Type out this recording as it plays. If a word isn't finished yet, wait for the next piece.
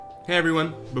Hey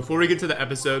everyone, before we get to the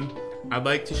episode, I'd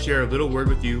like to share a little word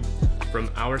with you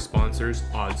from our sponsors,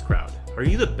 OddsCrowd. Are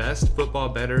you the best football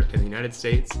bettor in the United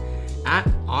States? At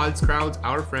OddsCrowd,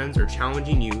 our friends are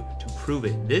challenging you to prove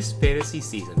it this fantasy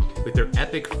season with their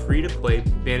epic free-to-play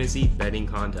fantasy betting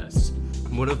contests.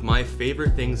 One of my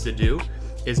favorite things to do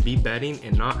is be betting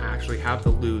and not actually have to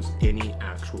lose any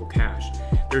actual cash.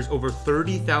 There's over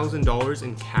 $30,000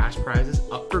 in cash prizes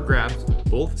up for grabs,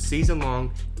 both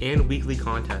season-long and weekly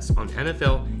contests on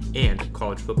NFL and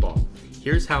college football.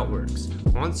 Here's how it works.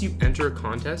 Once you enter a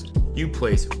contest, you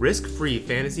place risk-free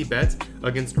fantasy bets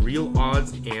against real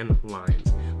odds and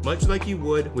lines, much like you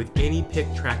would with any pick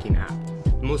tracking app.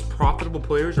 The most profitable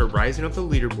players are rising up the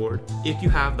leaderboard. If you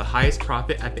have the highest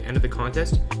profit at the end of the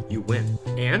contest, you win.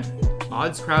 And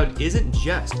OddsCrowd isn't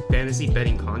just fantasy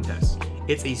betting contests.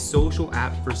 It's a social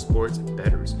app for sports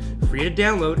bettors. Free to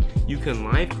download, you can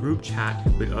live group chat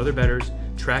with other bettors,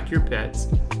 track your bets,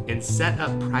 and set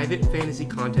up private fantasy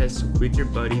contests with your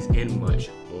buddies and much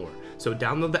more. So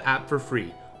download the app for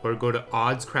free or go to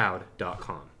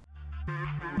oddscrowd.com.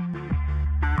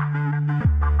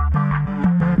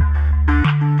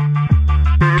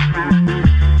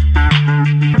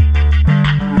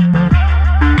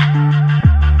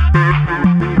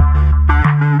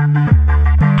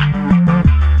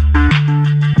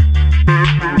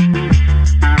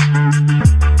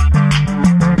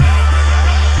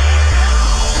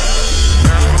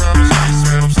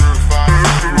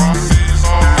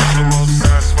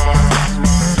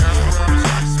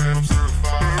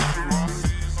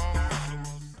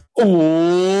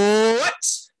 What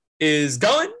is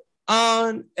going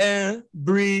on,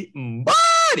 everybody?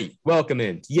 Welcome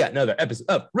in to yet another episode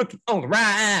of Rookie on the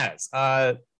Rise.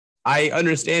 I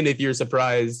understand if you're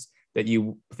surprised that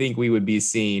you think we would be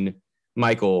seeing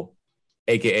Michael,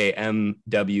 aka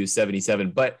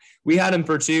MW77, but we had him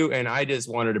for two, and I just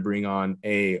wanted to bring on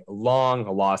a long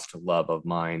lost love of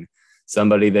mine.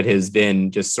 Somebody that has been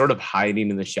just sort of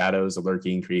hiding in the shadows,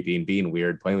 lurking, creeping, being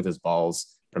weird, playing with his balls,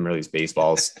 primarily his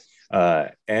baseballs.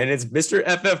 And it's Mr.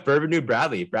 FF Bourbon Dude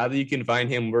Bradley. Bradley, you can find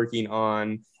him working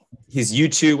on his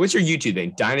YouTube. What's your YouTube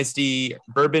name? Dynasty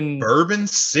Bourbon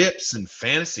Sips and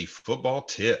Fantasy Football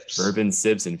Tips. Bourbon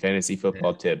Sips and Fantasy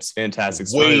Football Tips. Fantastic.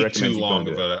 Way too long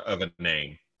of a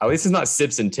name. At least it's not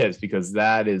Sips and Tips, because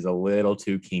that is a little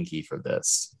too kinky for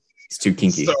this. It's too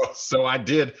kinky. So I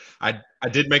did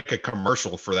make a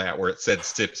commercial for that where it said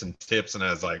Sips and Tips, and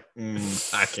I was like,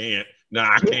 I can't. No,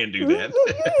 I can't do that.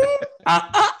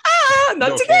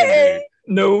 Not today.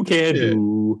 No can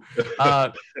do.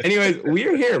 Anyways,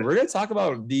 we're here. We're going to talk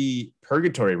about the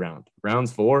purgatory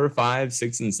rounds 4, 5,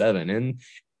 6, and 7. And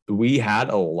we had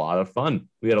a lot of fun.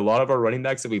 We had a lot of our running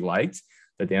backs that we liked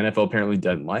that the NFL apparently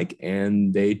doesn't like,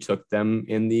 and they took them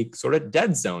in the sort of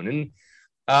dead zone.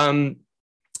 And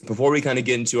before we kind of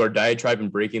get into our diatribe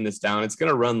and breaking this down, it's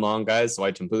going to run long, guys, so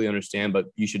I completely understand, but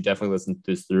you should definitely listen to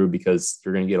this through because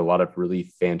you're going to get a lot of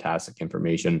really fantastic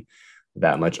information.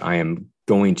 That much I am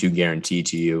going to guarantee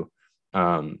to you.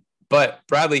 But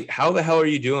Bradley, how the hell are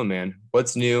you doing, man?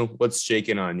 What's new? What's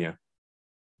shaking on you?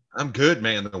 I'm good,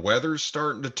 man. The weather's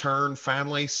starting to turn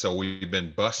finally. So we've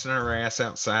been busting our ass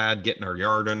outside, getting our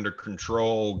yard under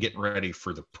control, getting ready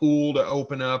for the pool to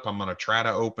open up. I'm going to try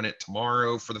to open it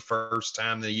tomorrow for the first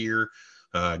time of the year,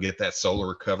 get that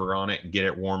solar cover on it and get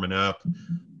it warming up.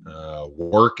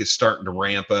 Work is starting to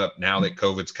ramp up now that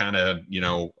COVID's kind of,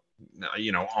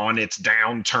 on its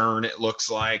downturn. It looks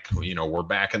like, we're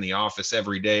back in the office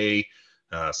every day.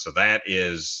 So that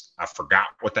is, I forgot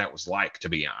what that was like, to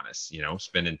be honest,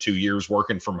 spending 2 years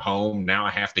working from home. Now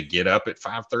I have to get up at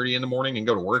 5:30 in the morning and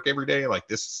go to work every day. Like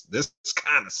this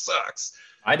kind of sucks.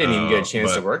 I didn't even get a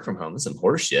chance to work from home. This is some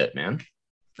horse shit, man.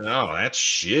 Oh, that's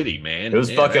shitty, man. It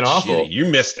was fucking awful. Shitty. You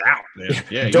missed out, man.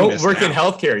 Yeah, don't work in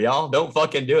healthcare, y'all. Don't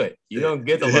fucking do it. You don't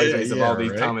get the luxuries of all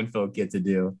these common folk get to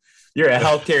do. You're a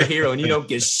healthcare hero and you don't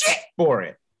get shit for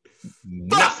it.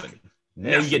 Nothing.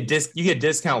 Yeah, you get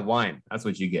discount wine. That's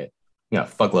what you get. Yeah,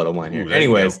 fuckload of wine here.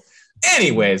 Anyways,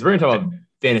 we're gonna talk about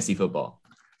fantasy football,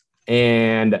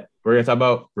 and we're gonna talk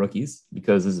about rookies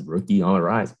because this is Rookie on the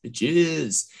Rise,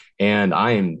 bitches. And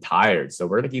I am tired, so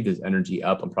we're gonna keep this energy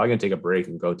up. I'm probably gonna take a break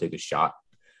and go take a shot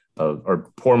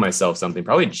or pour myself something,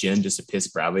 probably gin, just to piss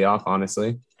Bradley off.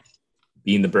 Honestly,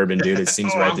 being the bourbon dude, it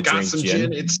seems right to drink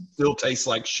gin. It still tastes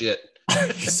like shit.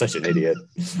 You're such an idiot.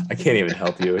 I can't even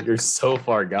help you. You're so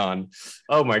far gone.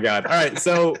 Oh my God. All right.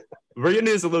 So we're going to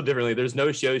do this a little differently. There's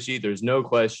no show sheet. There's no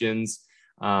questions.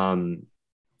 I'm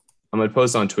going to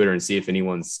post on Twitter and see if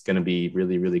anyone's going to be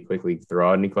really, really quickly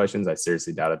throw out any questions. I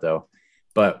seriously doubt it though.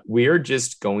 But we're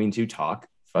just going to talk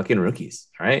fucking rookies.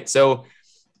 All right. So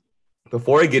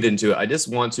Before I get into it, I just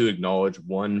want to acknowledge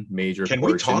one major Can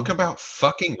portion. we talk about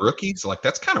fucking rookies? Like,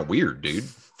 that's kind of weird, dude.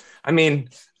 I mean,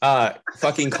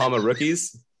 fucking comma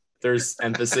rookies. There's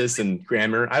emphasis and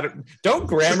grammar. Don't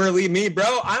Grammarly me,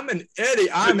 bro. I'm an idiot.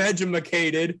 I'm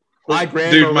educated. I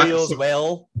Grammarly as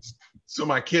well. So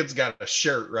my kid's got a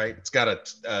shirt, right? It's got a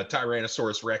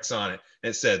Tyrannosaurus Rex on it.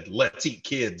 And it said, "Let's eat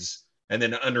kids." And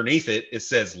then underneath it, it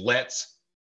says, "Let's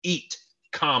eat,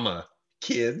 comma,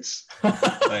 kids."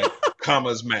 Like,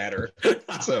 commas matter.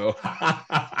 So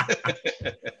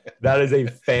that is a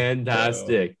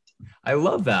fantastic. I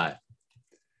love that.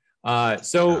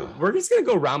 So we're just going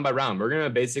to go round by round. We're going to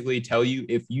basically tell you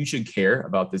if you should care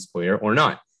about this player or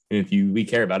not. And if we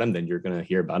care about him, then you're going to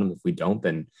hear about him. If we don't,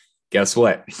 then guess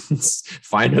what?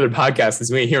 Find another podcast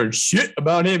because we ain't hearing shit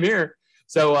about him here.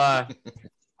 So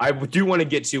I do want to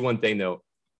get to one thing, though.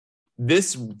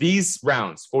 These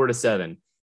rounds, 4 to 7,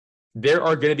 there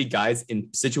are going to be guys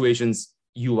in situations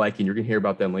you like, and you're going to hear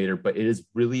about them later. But it is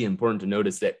really important to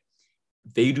notice that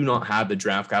they do not have the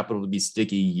draft capital to be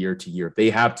sticky year to year. They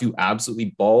have to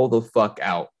absolutely ball the fuck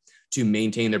out to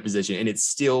maintain their position, and it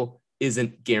still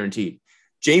isn't guaranteed.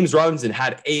 James Robinson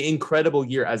had an incredible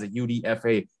year as a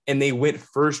UDFA, and they went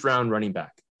first-round running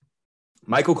back.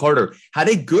 Michael Carter had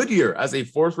a good year as a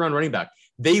fourth-round running back.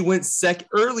 They went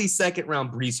early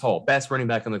second-round Breece Hall, best running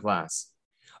back in the class.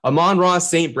 Amon-Ra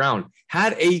St. Brown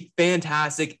had a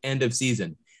fantastic end of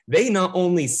season. They not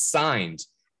only signed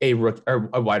a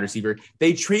wide receiver,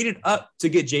 they traded up to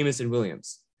get Jameson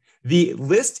Williams. The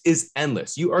list is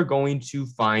endless. You are going to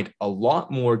find a lot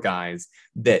more guys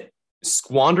that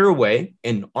squander away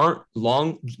and aren't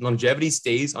longevity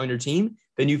stays on your team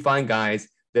than you find guys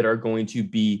that are going to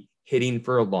be hitting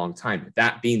for a long time.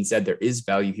 That being said, there is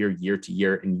value here year to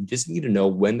year, and you just need to know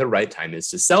when the right time is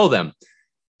to sell them.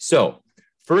 So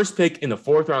first pick in the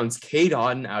 4th round is Cade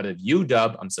Otton out of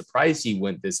UW. I'm surprised he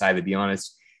went this high, to be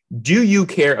honest. Do you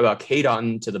care about Cade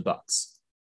Otton to the Bucks?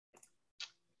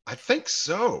 I think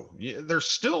so. Yeah, there's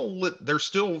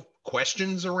still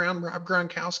questions around Rob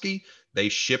Gronkowski. They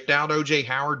shipped out OJ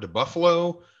Howard to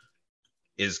Buffalo.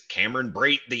 Is Cameron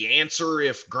Brate the answer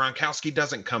if Gronkowski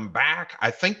doesn't come back?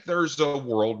 I think there's a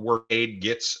world where Cade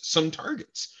gets some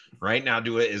targets. Right now,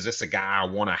 is this a guy I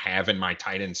want to have in my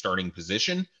tight end starting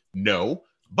position? No.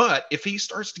 But if he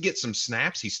starts to get some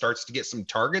snaps, he starts to get some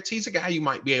targets, he's a guy you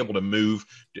might be able to move.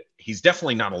 He's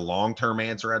definitely not a long-term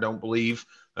answer, I don't believe,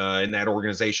 in that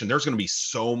organization. There's going to be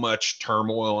so much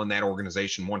turmoil in that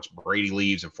organization once Brady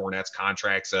leaves and Fournette's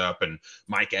contract's up and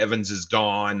Mike Evans is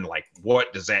gone. Like,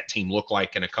 what does that team look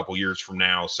like in a couple years from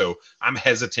now? So I'm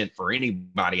hesitant for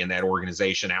anybody in that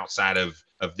organization outside of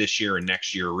this year and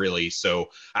next year, really. So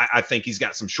I think he's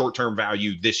got some short-term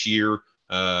value this year.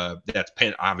 That's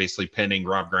obviously pending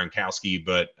Rob Gronkowski,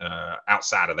 but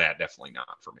outside of that, definitely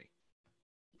not for me.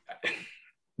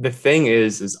 The thing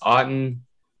is Otton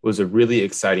was a really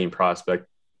exciting prospect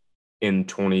during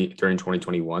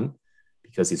 2021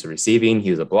 because he's a receiving, he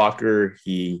was a blocker,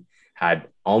 he had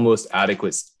almost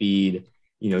adequate speed.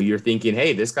 You know, you're thinking,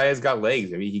 hey, this guy has got legs.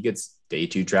 Maybe he gets day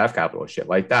 2 draft capital, shit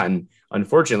like that. And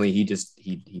unfortunately, he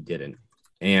didn't.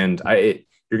 And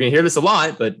you're going to hear this a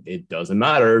lot, but it doesn't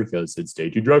matter because it's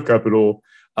day 2 draft capital.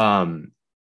 The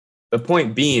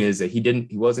point being is that he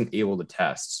wasn't able to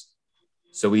test.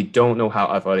 So we don't know how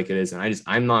athletic it is. And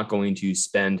I'm not going to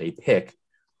spend a pick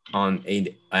on an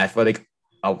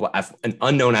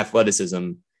unknown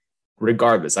athleticism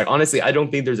regardless. Like, honestly, I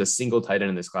don't think there's a single tight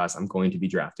end in this class I'm going to be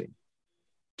drafting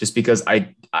just because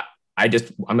I'm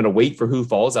going to wait for who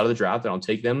falls out of the draft and I'll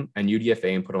take them and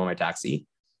UDFA and put them on my taxi.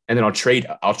 And then I'll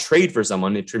trade for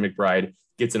someone if Trey McBride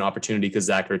gets an opportunity because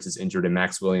Zach Ertz is injured and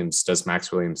Max Williams does Max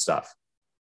Williams stuff.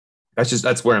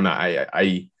 That's where I'm at.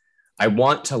 I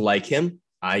want to like him.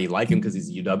 I like him because he's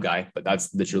a UW guy, but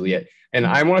that's literally it. And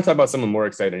I want to talk about someone more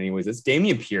excited anyways. It's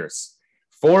Dameon Pierce,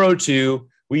 402.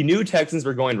 We knew Texans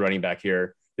were going running back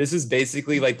here. This is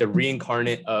basically like the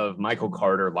reincarnate of Michael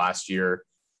Carter last year.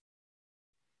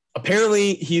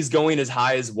 Apparently, he's going as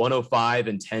high as 105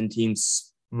 and 10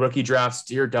 teams rookie drafts.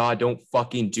 Dear God, don't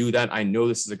fucking do that. I know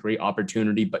this is a great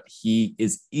opportunity, but he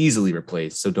is easily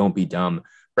replaced, so don't be dumb.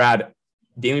 Brad,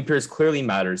 Dameon Pierce clearly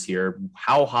matters here.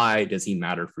 How high does he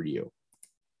matter for you?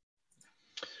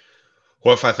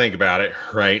 Well, if I think about it,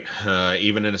 right,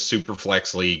 even in a super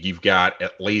flex league, you've got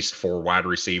at least 4 wide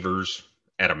receivers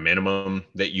at a minimum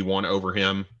that you want over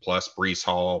him, plus Breece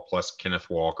Hall, plus Kenneth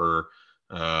Walker.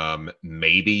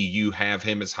 Maybe you have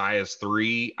him as high as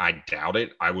 3. I doubt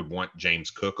it. I would want James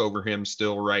Cook over him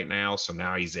still right now. So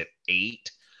now he's at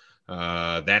 8.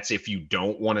 That's if you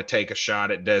don't want to take a shot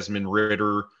at Desmond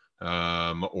Ridder.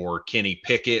 or Kenny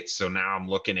Pickett. So now I'm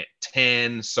looking at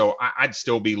 10. So I'd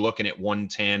still be looking at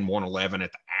 110, 111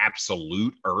 at the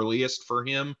absolute earliest for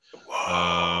him.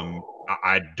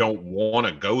 I don't want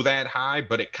to go that high,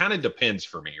 but it kind of depends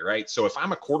for me, right? So if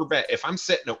I'm a quarterback, if I'm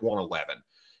sitting at 111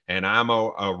 and I'm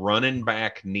a running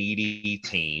back needy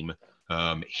team,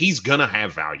 he's going to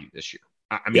have value this year.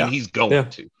 I mean, he's going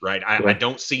to, right? I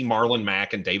don't see Marlon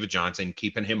Mack and David Johnson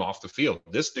keeping him off the field.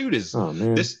 This dude is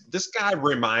this guy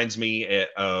reminds me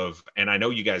of, and I know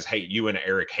you and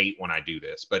Eric hate when I do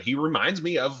this, but he reminds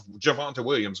me of Javonte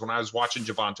Williams when I was watching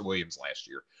Javonte Williams last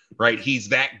year, right? He's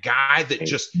that guy that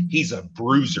he's a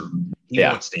bruiser. He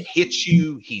wants to hit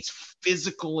you. He's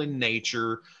physical in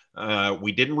nature.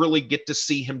 We didn't really get to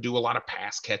see him do a lot of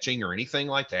pass catching or anything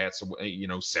like that. So,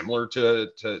 similar to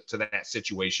that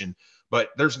situation.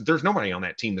 But there's nobody on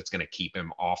that team that's going to keep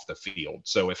him off the field.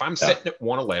 So if I'm sitting at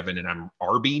 111 and I'm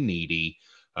RB needy,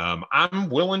 I'm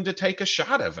willing to take a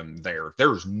shot of him there.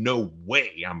 There's no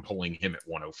way I'm pulling him at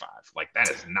 105. Like, that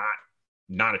is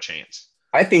not a chance.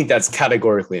 I think that's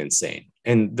categorically insane.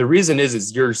 And the reason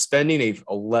is you're spending a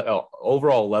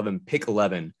overall 11, pick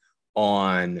 11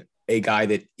 on a guy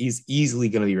that is easily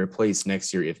going to be replaced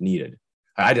next year if needed.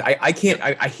 I can't.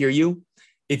 I hear you.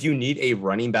 If you need a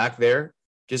running back there,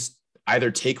 just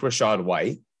either take Rachaad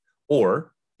White,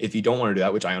 or if you don't want to do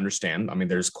that, which I understand, I mean,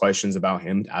 there's questions about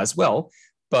him as well,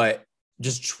 but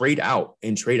just trade out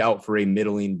for a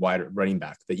middling wide running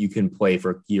back that you can play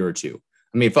for a year or two.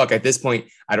 I mean, at this point,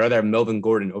 I'd rather have Melvin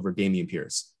Gordon over Dameon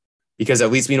Pierce, because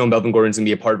at least we know Melvin Gordon's going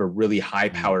to be a part of a really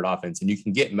high-powered offense, and you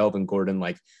can get Melvin Gordon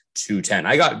like 210.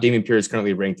 I got Dameon Pierce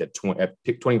currently ranked at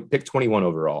pick 21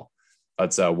 overall.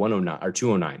 That's 109 or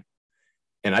 209.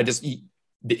 And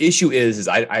the issue is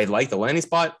I like the landing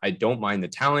spot. I don't mind the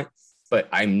talent, but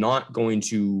I'm not going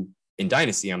to, in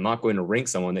Dynasty, I'm not going to rank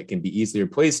someone that can be easily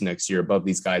replaced next year above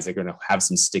these guys that are going to have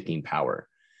some sticking power.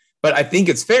 But I think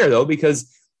it's fair, though,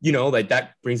 because, that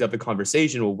brings up the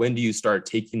conversation. Well, when do you start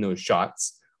taking those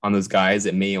shots on those guys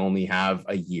that may only have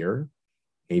a year,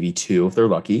 maybe two if they're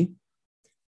lucky,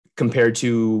 compared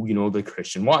to, the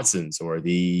Christian Watsons or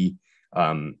the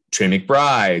Trey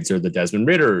McBrides or the Desmond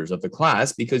Ritters of the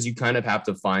class, because you kind of have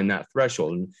to find that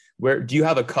threshold. And where do you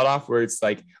have a cutoff where it's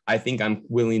like, I think I'm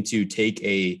willing to take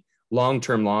a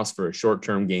long-term loss for a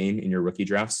short-term gain in your rookie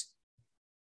drafts?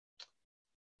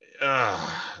 No,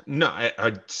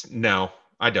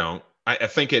 I don't. I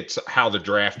think it's how the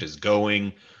draft is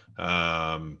going.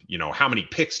 How many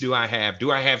picks do I have?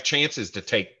 Do I have chances to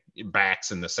take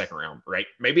backs in the second round, right?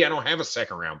 Maybe I don't have a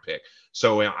second round pick.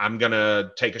 So I'm going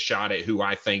to take a shot at who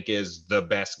I think is the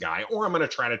best guy, or I'm going to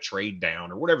try to trade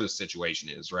down or whatever the situation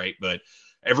is, right? But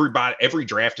every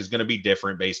draft is going to be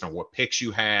different based on what picks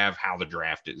you have, how the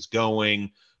draft is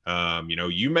going.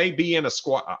 You may be in a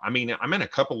squad. I mean, I'm in a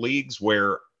couple leagues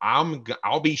where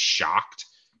I'll be shocked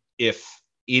if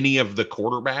any of the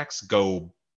quarterbacks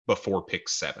go before pick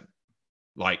 7.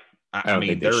 Like, I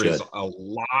mean, there is a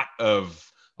lot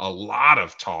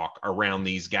of talk around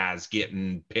these guys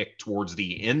getting picked towards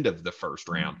the end of the first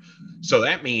round. So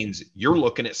that means you're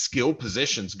looking at skill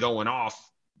positions going off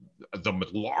the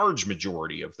large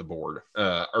majority of the board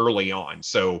early on.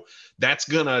 So that's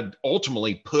going to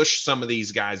ultimately push some of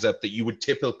these guys up that you would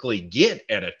typically get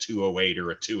at a 208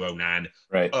 or a 209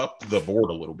 up the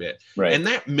board a little bit. Right. And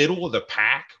that middle of the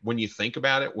pack, when you think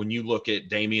about it, when you look at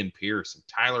Dameon Pierce and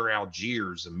Tyler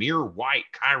Algier, Zamir White,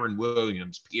 Kyron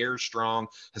Williams, Pierre Strong,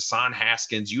 Hassan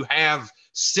Haskins, you have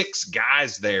 6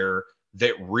 guys there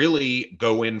that really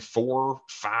go in 4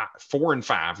 and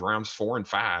 5 rounds, 4 and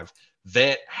 5,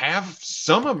 that have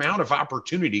some amount of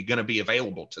opportunity going to be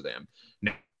available to them.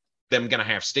 Now, them going to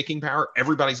have sticking power.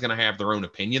 Everybody's going to have their own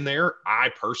opinion there. I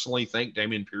personally think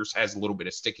Dameon Pierce has a little bit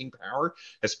of sticking power,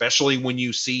 especially when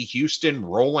you see Houston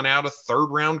rolling out a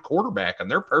 3rd-round quarterback, and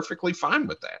they're perfectly fine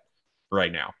with that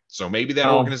right now. So maybe that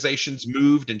organization's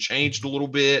moved and changed a little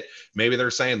bit. Maybe they're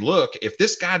saying, look, if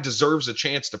this guy deserves a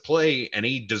chance to play and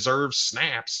he deserves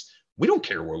snaps, we don't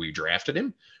care where we drafted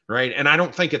him. Right. And I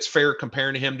don't think it's fair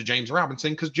comparing him to James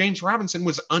Robinson, because James Robinson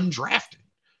was undrafted.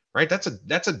 Right. That's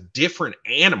a different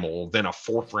animal than a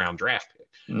 4th-round draft pick.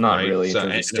 Not really. So,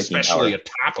 and especially a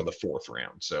top of the 4th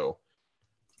round. So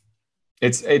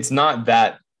it's not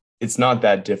that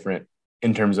different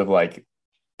in terms of like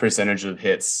percentage of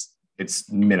hits.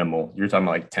 It's minimal. You're talking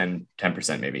about like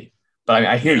 10% maybe. But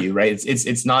I hear you, right?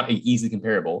 It's not an easily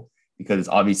comparable, because it's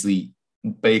obviously,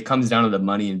 but it comes down to the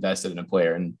money invested in a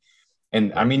player. And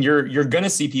I mean, you're going to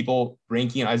see people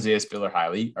ranking Isaiah Spiller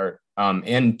highly, or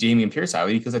and Dameon Pierce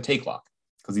highly, because of take lock,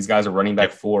 because these guys are running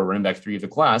back 4, running back 3 of the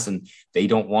class, and they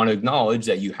don't want to acknowledge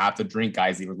that you have to drink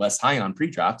guys they were less high on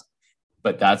pre-draft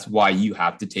but that's why you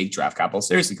have to take draft capital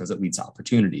seriously, because it leads to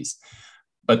opportunities.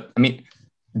 But I mean,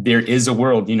 there is a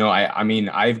world, I mean,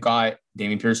 I've got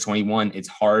Dameon Pierce 21. It's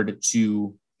hard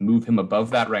to move him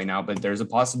above that right now, but there's a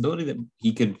possibility that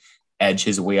he could edge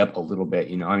his way up a little bit.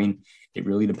 I mean, it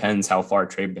really depends how far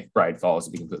Trey McBride falls,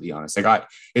 to be completely honest.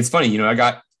 It's funny, you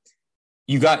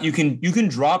can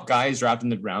drop guys drafted in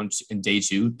the round in day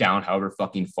 2 down however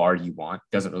fucking far you want.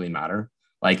 Doesn't really matter.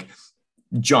 Like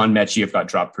John Mechiev got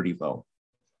dropped pretty low,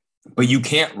 but you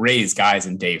can't raise guys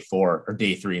in day 4 or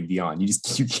day 3 and beyond.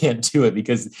 You can't do it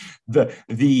because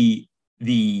the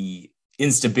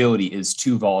instability is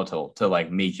too volatile to like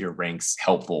make your ranks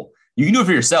helpful. You can do it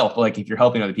for yourself, but like if you're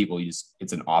helping other people,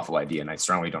 it's an awful idea, and I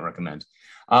strongly don't recommend.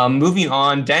 Moving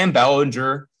on, Dan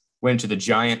Bellinger went to the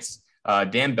Giants.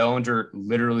 Dan Bellinger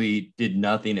literally did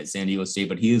nothing at San Diego State,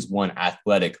 but he is one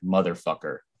athletic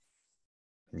motherfucker.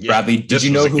 Yeah, Bradley, did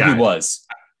you know who he was?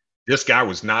 This guy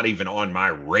was not even on my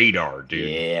radar, dude.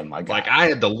 Yeah, my God. Like, I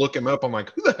had to look him up. I'm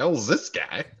like, who the hell is this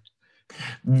guy?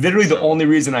 Literally, the only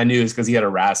reason I knew is because he had a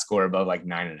RAS score above like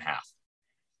 9.5.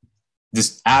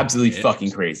 Just absolutely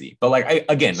fucking crazy. But like,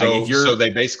 so they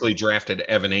basically drafted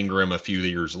Evan Ingram a few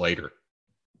years later.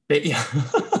 Yeah,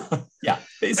 yeah,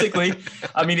 basically.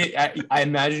 I mean, I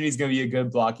imagine he's going to be a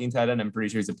good blocking tight end. I'm pretty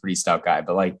sure he's a pretty stout guy.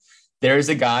 But like, there's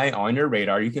a guy on your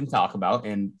radar you can talk about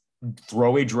and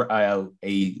throw a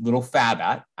little fab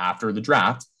at after the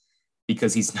draft,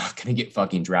 because he's not going to get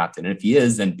fucking drafted. And if he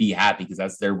is, then be happy, because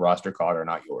that's their roster card or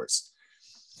not yours.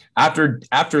 After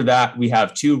that, we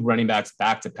have 2 running backs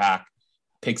back to back.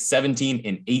 Picks 17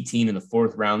 and 18 in the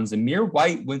 4th round. Zamir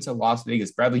White went to Las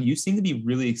Vegas. Bradley, you seem to be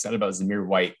really excited about Zamir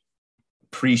White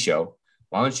pre-show.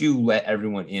 Why don't you let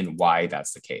everyone in why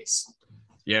that's the case?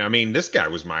 Yeah, I mean, this guy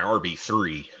was my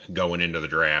RB3 going into the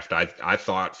draft. I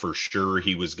thought for sure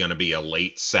he was going to be a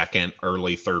late 2nd,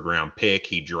 early 3rd round pick.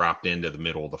 He dropped into the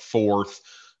middle of the 4th.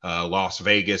 Las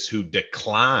Vegas, who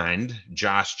declined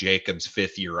Josh Jacobs'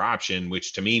 5th-year option,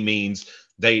 which to me means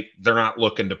they're not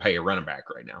looking to pay a running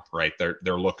back right now, right?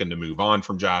 They're looking to move on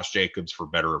from Josh Jacobs for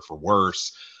better or for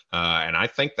worse. And I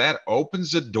think that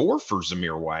opens the door for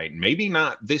Zamir White. Maybe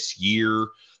not this year,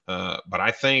 but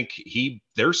I think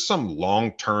there's some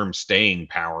long-term staying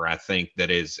power, I think,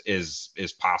 that is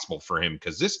possible for him,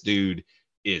 because this dude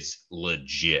is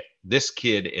legit. This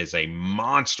kid is a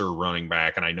monster running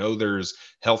back, and I know there's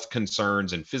health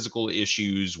concerns and physical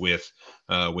issues with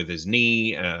his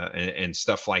knee and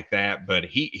stuff like that, but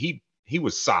he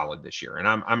was solid this year, and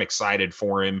I'm excited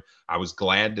for him. I was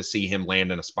glad to see him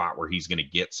land in a spot where he's going to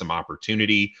get some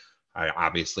opportunity. I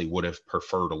obviously would have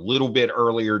preferred a little bit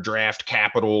earlier draft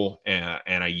capital and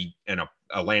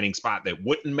a landing spot that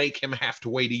wouldn't make him have to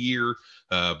wait a year,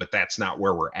 but that's not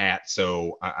where we're at.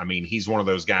 So, I mean, he's one of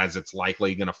those guys that's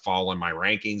likely going to fall in my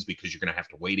rankings because you're going to have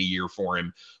to wait a year for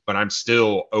him, but I'm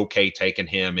still okay taking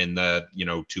him in the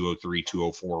 203,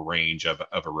 204 range of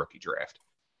a rookie draft.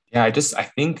 Yeah, I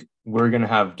think we're going to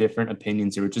have different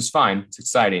opinions here, which is fine. It's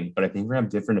exciting, but I think we're going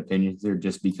to have different opinions here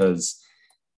just because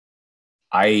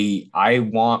I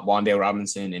want Wan'Dale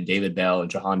Robinson and David Bell and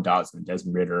Jahan Dotson and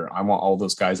Desmond Ridder. I want all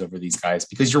those guys over these guys,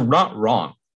 because you're not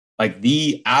wrong. Like,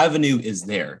 the avenue is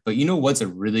there, but you know what's a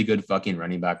really good fucking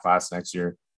running back class next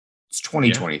year? It's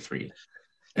 2023. Yeah.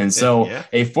 And so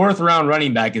a 4th round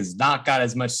running back has not got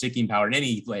as much sticking power in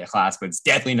any class, but it's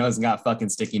definitely hasn't got fucking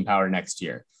sticking power next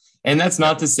year. And that's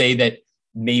not to say that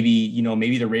maybe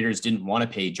the Raiders didn't want to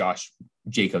pay Josh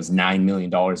Jacobs $9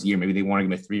 million a year. Maybe they want to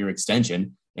give him a 3-year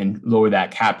extension and lower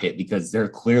that cap hit, because they're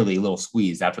clearly a little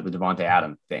squeezed after the Devontae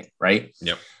Adams thing, right?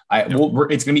 Yep.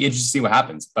 It's going to be interesting to see what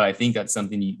happens, but I think that's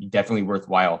something definitely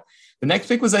worthwhile. The next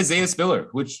pick was Isaiah Spiller,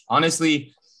 which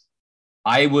honestly,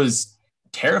 I was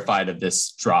terrified of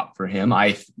this drop for him.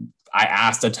 I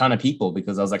asked a ton of people,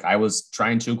 because I was like, I was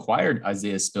trying to acquire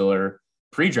Isaiah Spiller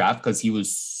pre-draft because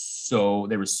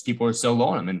people were so low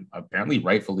on him, and apparently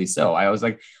rightfully so. I was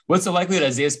like, what's the likelihood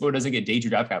Isaiah Spiller doesn't get day 2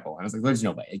 draft capital? And I was like, there's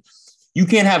no way. You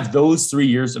can't have those 3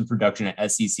 years of production at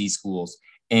SEC schools.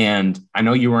 And I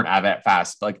know you weren't at that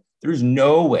fast, but like, there's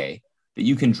no way that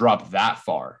you can drop that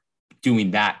far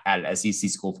doing that at an SEC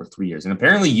school for 3 years. And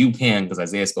apparently you can, because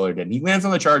Isaiah Spiller did. And he lands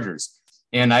on the Chargers.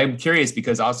 And I'm curious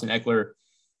because Austin Eckler,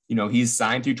 he's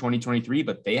signed through 2023,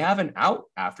 but they have an out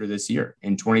after this year.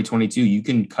 In 2022, you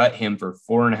can cut him for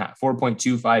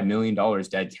 $4.25 million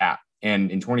dead cap.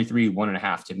 And in 23,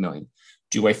 $1.5 million.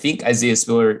 Do I think Isaiah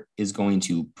Spiller is going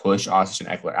to push Austin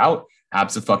Eckler out?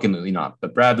 Absolutely not.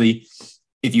 But Bradley,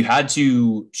 if you had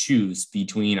to choose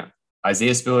between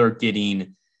Isaiah Spiller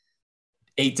getting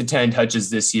 8 to 10 touches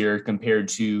this year compared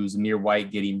to Zamir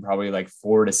White getting probably like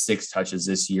 4 to 6 touches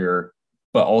this year,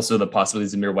 but also the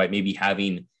possibility of Zamir White maybe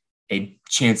having a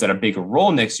chance at a bigger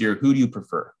role next year, who do you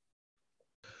prefer?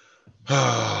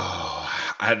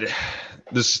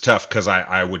 This is tough because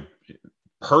I would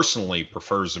personally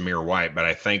prefer Zamir White, but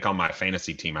I think on my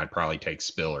fantasy team, I'd probably take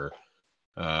Spiller.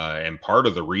 And part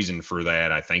of the reason for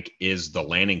that, I think, is the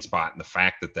landing spot and the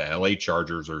fact that the LA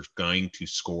Chargers are going to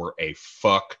score a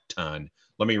fuck ton.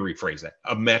 Let me rephrase that.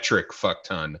 A metric fuck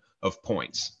ton of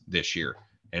points this year.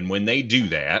 And when they do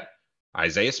that,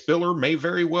 Isaiah Spiller may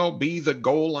very well be the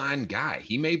goal line guy.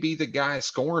 He may be the guy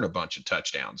scoring a bunch of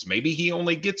touchdowns. Maybe he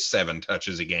only gets 7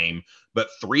 touches a game, but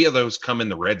 3 of those come in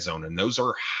the red zone. And those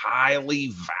are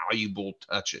highly valuable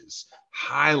touches.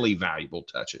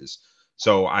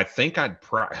 So I think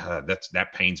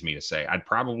that pains me to say. I'd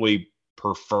probably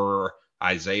prefer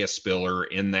Isaiah Spiller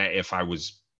in that if I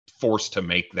was forced to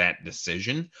make that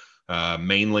decision,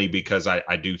 mainly because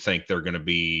I do think they're going to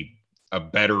be a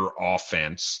better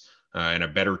offense and a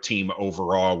better team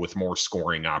overall with more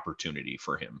scoring opportunity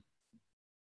for him.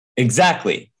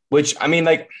 Exactly. Which, I mean,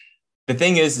 like, the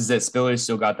thing is that Spiller's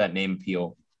still got that name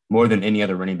appeal more than any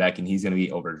other running back, and he's going to be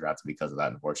overdrafted because of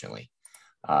that, unfortunately.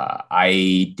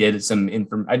 I did some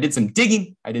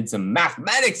digging. I did some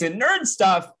mathematics and nerd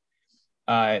stuff.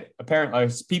 Apparently,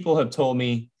 people have told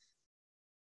me,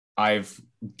 I've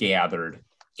gathered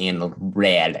and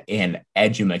read and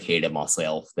educated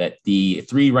myself that the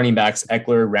 3 running backs,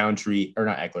 Kelly,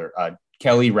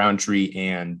 Roundtree,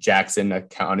 and Jackson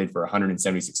accounted for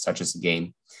 176 touches a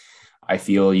game. I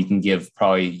feel you can give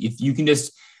probably, if you can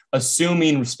just,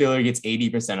 assuming Spiller gets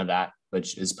 80% of that,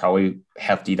 which is probably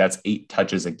hefty, that's 8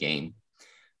 touches a game.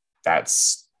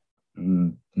 That's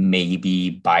maybe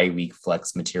bye-week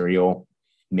flex material.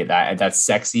 That's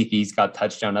sexy if he's got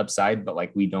touchdown upside, but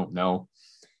like, we don't know.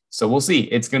 So we'll see.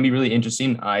 It's going to be really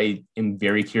interesting. I am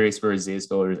very curious where Isaiah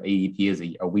Spiller's ADP is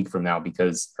a week from now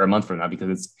or a month from now,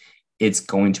 because it's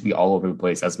going to be all over the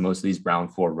place, as most of these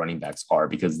round 4 running backs are,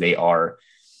 because they are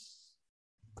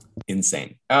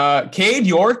insane. Cade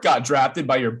York got drafted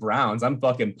by your Browns. I'm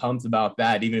fucking pumped about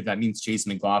that, even if that means Chase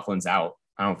McLaughlin's out.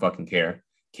 I don't fucking care.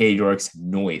 Cade York's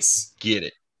noise. Get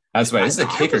it. That's right. This is a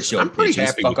kicker show. I'm pretty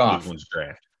happy with off. Cleveland's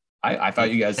draft. I thought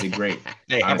you guys did great.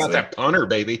 Hey, how about that punter,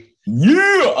 baby?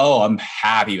 Yeah. Oh, I'm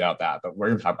happy about that, but we're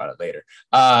going to talk about it later.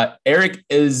 Eric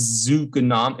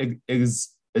Ezukanama,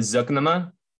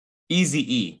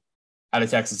 Easy E, out of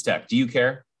Texas Tech. Do you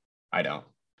care? I don't.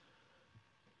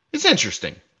 It's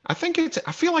interesting. I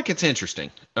feel like it's interesting.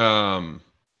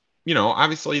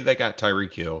 Obviously they got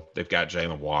Tyreek Hill. They've got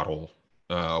Jalen Waddle.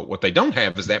 What they don't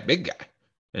have is that big guy.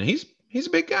 And he's a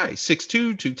big guy,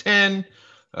 6'2", 210.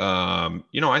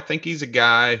 I think he's a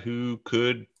guy who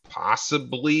could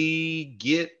possibly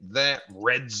get that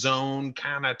red zone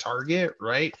kind of target,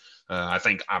 right? I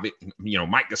think,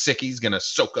 Mike Gesicki's going to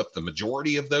soak up the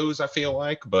majority of those, I feel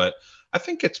like, but I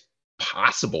think it's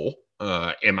possible.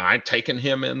 Am I taking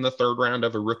him in the 3rd round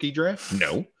of a rookie draft?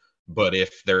 No. But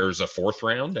if there's a 4th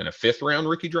round and a 5th round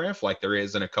rookie draft, like there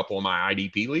is in a couple of my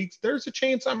IDP leagues, there's a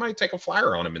chance I might take a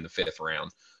flyer on him in the 5th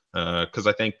round. Because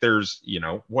I think there's,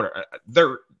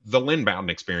 the Lynn Bowden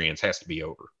experience has to be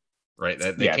over, right?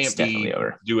 They can't be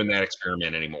doing that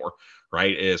experiment anymore,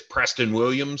 right? Is Preston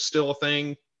Williams still a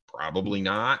thing? Probably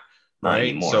not,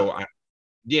 right? So I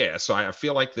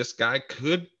feel like this guy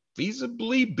could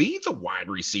feasibly be the wide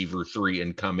receiver 3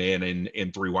 and come in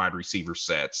 3 wide receiver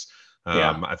sets.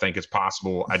 I think it's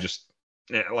possible.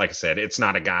 Like I said, it's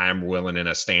not a guy I'm willing in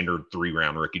a standard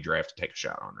 3-round rookie draft to take a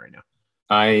shot on right now.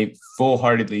 I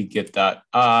full-heartedly get that.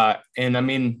 And I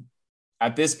mean,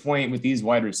 at this point with these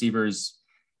wide receivers,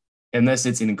 unless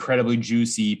it's an incredibly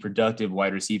juicy, productive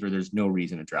wide receiver, there's no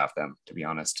reason to draft them, to be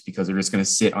honest, because they're just going to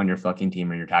sit on your fucking team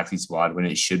or your taxi squad when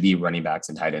it should be running backs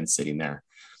and tight ends sitting there.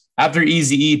 After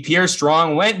Easy E, Pierre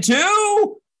Strong went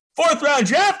to 4th round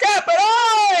draft capital,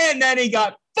 and then he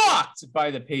got fucked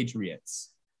by the Patriots.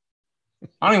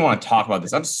 I don't even want to talk about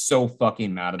this. I'm so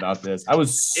fucking mad about this. I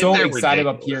was so excited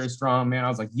about Pierre Strong, man. I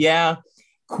was like, yeah,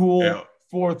 cool. Yeah.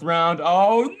 4th round.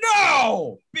 Oh,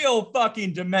 no. Bill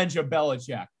fucking Dementia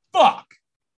Belichick. Fuck.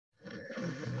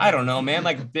 I don't know, man.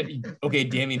 Like, okay,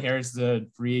 Damian Harris is a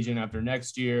free agent after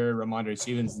next year. Ramondre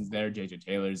Stevenson's there. JJ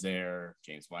Taylor's there.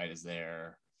 James White is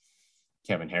there.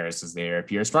 Kevin Harris is there.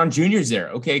 Pierre Strong Jr. is there.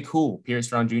 Okay, cool. Pierre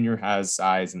Strong Jr. has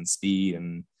size and speed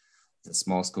and he's a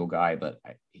small school guy, but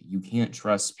you can't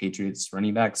trust Patriots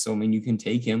running back. So, I mean, you can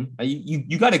take him.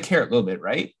 You got to care a little bit,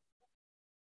 right?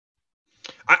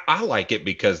 I like it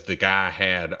because the guy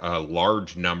had a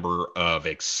large number of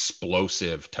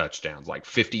explosive touchdowns, like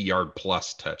 50-yard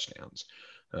plus touchdowns.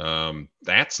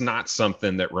 That's not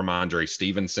something that Ramondre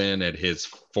Stevenson at his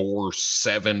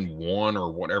 4.71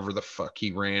 or whatever the fuck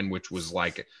he ran, which was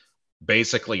like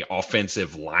basically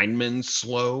offensive linemen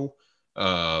slow.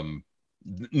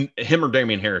 Him or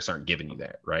Damian Harris aren't giving you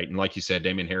that, right? And like you said,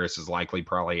 Damian Harris is likely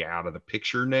probably out of the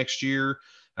picture next year.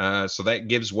 So that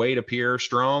gives way to Pierre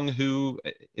Strong, who,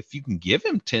 if you can give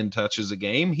him 10 touches a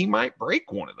game, he might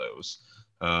break one of those.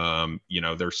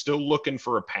 They're still looking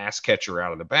for a pass catcher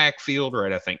out of the backfield,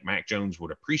 right? I think Mac Jones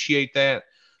would appreciate that.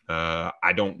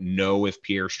 I don't know if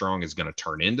Pierre Strong is going to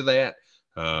turn into that.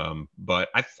 But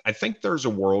I think there's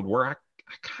a world where I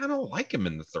kind of like him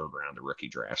in the third round of rookie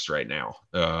drafts right now.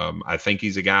 I think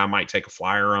he's a guy I might take a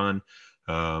flyer on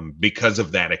because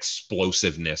of that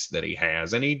explosiveness that he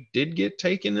has. And he did get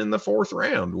taken in the fourth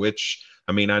round, which,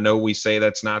 I mean, I know we say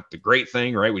that's not the great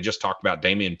thing, right? We just talked about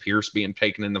Dameon Pierce being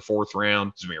taken in the fourth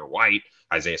round, Zamir White,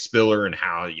 Isaiah Spiller, and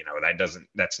how,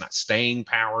 that's not staying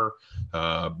power.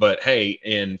 But hey,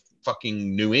 in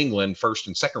fucking New England, first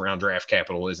and second round draft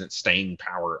capital isn't staying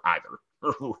power either.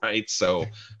 Right. So,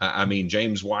 I mean,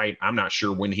 James White, I'm not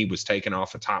sure when he was taken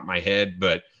off the top of my head,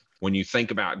 but when you think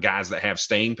about guys that have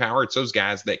staying power, it's those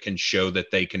guys that can show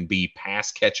that they can be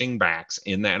pass catching backs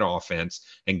in that offense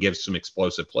and give some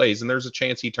explosive plays. And there's a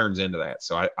chance he turns into that.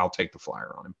 So I'll take the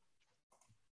flyer on him.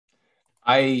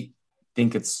 I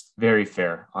think it's very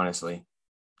fair, honestly.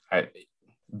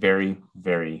 Very,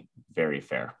 very, very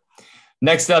fair.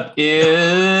 Next up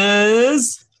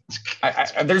is...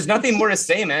 there's nothing more to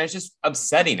say, man. It's just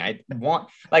upsetting. I want,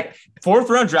 like, fourth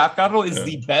round draft capital is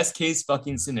the best case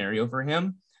fucking scenario for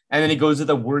him. And then he goes to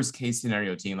the worst case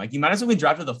scenario team. Like, you might as well be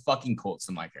drafted the fucking Colts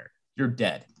in my care. You're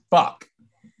dead. Fuck.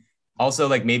 Also,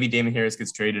 like, maybe Damon Harris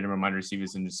gets traded and Rhamondre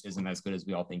Stevenson just isn't as good as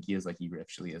we all think he is. Like, he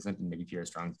actually isn't. And maybe Pierre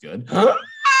Strong's good.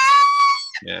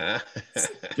 Yeah.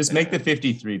 Just make the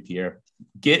 53, Pierre.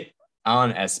 Get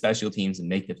on as special teams and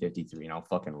make the 53, and I'll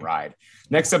fucking ride.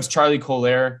 Next up's Charlie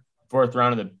Collier, fourth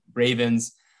round of the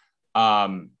Ravens.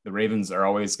 The Ravens are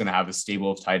always going to have a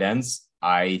stable of tight ends.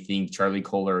 I think Charlie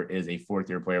Collier is a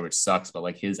fourth-year player, which sucks, but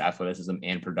like his athleticism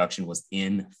and production was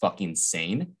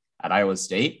insane at Iowa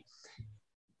State.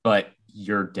 But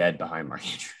you're dead behind Mark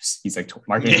Andrews. He's like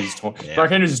Mark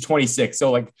Andrews is 26.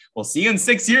 So like, we'll see you in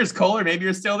 6 years, Collier. Maybe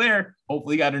you're still there.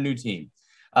 Hopefully, you got a new team.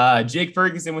 Jake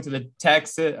Ferguson went to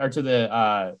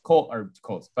the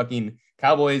Colts, fucking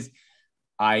Cowboys.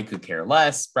 I could care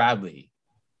less. Bradley.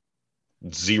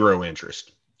 Zero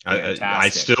interest. I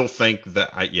still think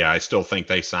I still think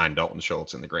they signed Dalton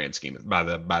Schultz in the grand scheme by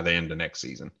the end of next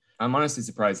season. I'm honestly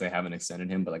surprised they haven't extended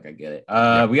him, but like, I get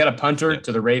it. We got a punter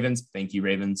to the Ravens. Thank you,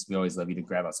 Ravens. We always love you to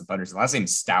grab out some punters. The last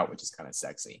name's Stout, which is kind of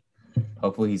sexy.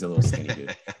 Hopefully he's a little skinny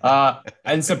dude.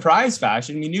 And surprise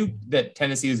fashion, we knew that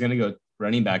Tennessee was going to go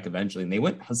running back eventually, and they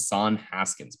went Hassan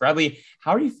Haskins. Bradley,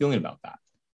 how are you feeling about that?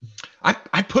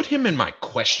 I put him in my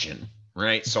question,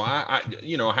 right? So I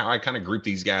how I kind of group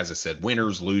these guys. I said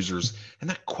winners, losers, and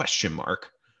that question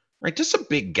mark, right? Just a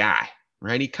big guy,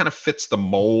 right? He kind of fits the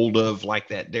mold of like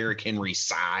that Derrick Henry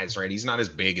size, right? He's not as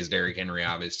big as Derrick Henry,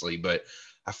 obviously, but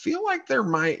I feel like there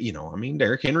might,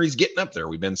 Derrick Henry's getting up there.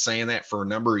 We've been saying that for a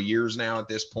number of years now at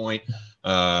this point.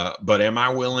 But am I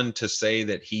willing to say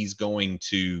that he's going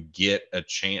to get a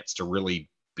chance to really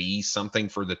be something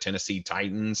for the Tennessee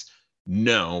Titans?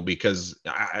 No, because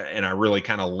I really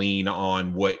kind of lean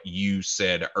on what you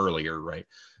said earlier, right?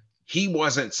 He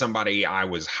wasn't somebody I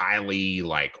was highly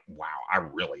like, wow, I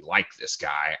really like this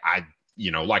guy.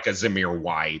 Like a Zamir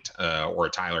White or a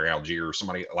Tyler Algier or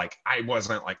somebody, like I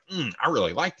wasn't like, I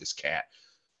really like this cat.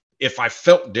 If I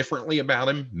felt differently about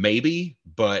him, maybe,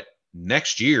 but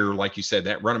next year, like you said,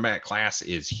 that running back class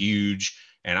is huge.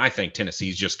 And I think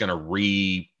Tennessee's just going to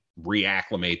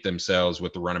reacclimate themselves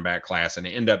with the running back class and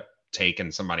end up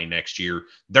taking somebody next year.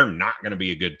 They're not going to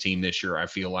be a good team this year. I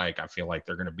feel like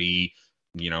they're going to be,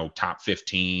 top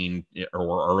 15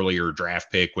 or earlier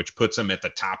draft pick, which puts them at the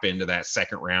top end of that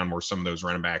second round where some of those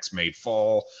running backs may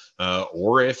fall.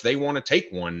 Or if they want to take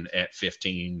one at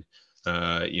 15,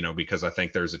 because I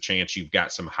think there's a chance you've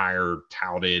got some higher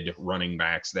touted running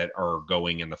backs that are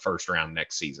going in the first round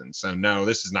next season. So no,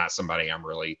 this is not somebody I'm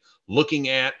really looking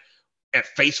at. At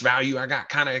face value, I got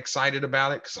kind of excited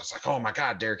about it because I was like, oh my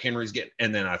God, Derrick Henry's getting,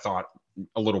 and then I thought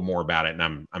a little more about it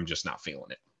and I'm just not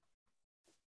feeling it.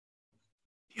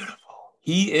 Beautiful.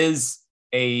 He is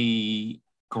a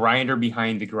grinder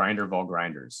behind the grinder of all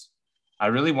grinders. I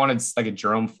really wanted like a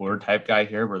Jerome Ford type guy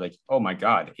here where like, oh my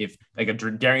God, if like a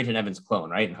Darrington Evans clone,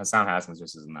 right? And Hassan Haskins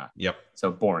just isn't that. Yep.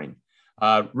 So boring.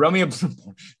 Romeo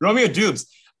Dubes.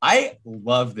 I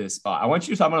love this spot. I want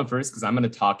you to talk about him first because I'm going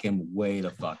to talk him way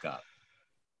the fuck up.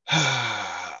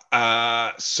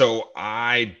 So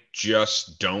I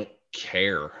just don't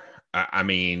care. I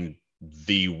mean,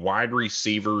 the wide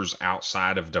receivers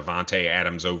outside of Devontae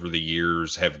Adams over the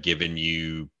years have given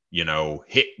you,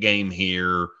 hit game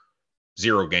here,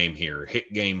 zero game here,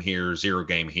 hit game here, zero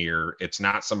game here. It's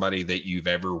not somebody that you've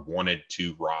ever wanted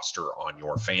to roster on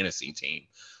your fantasy team.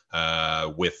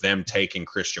 With them taking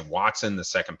Christian Watson, the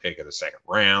second pick of the second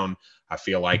round, I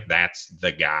feel like that's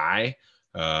the guy.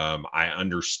 I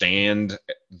understand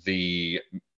the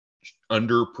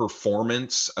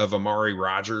underperformance of Amari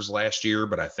Rodgers last year,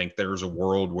 but I think there's a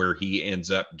world where he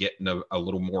ends up getting a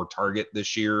little more target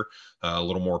this year, a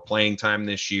little more playing time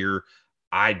this year.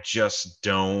 I just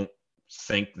don't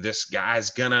think this guy's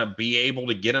gonna be able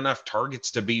to get enough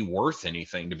targets to be worth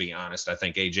anything, to be honest. I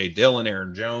think AJ Dillon,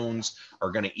 Aaron Jones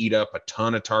are going to eat up a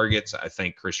ton of targets. I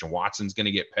think Christian Watson's going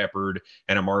to get peppered,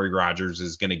 and Amari Rodgers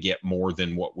is going to get more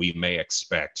than what we may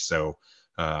expect. So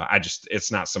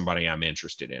it's not somebody I'm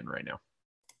interested in right now.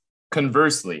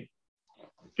 Conversely,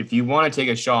 if you want to take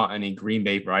a shot on a Green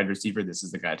Bay wide receiver, this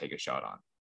is the guy to take a shot on.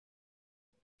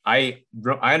 I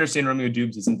understand Romeo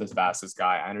Doubs isn't the fastest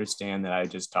guy. I understand that I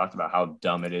just talked about how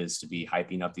dumb it is to be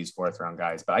hyping up these fourth round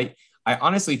guys. But I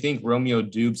honestly think Romeo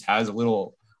Doubs has a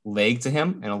little leg to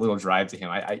him and a little drive to him.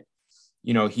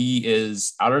 He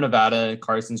is out of Nevada,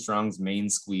 Carson Strong's main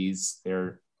squeeze.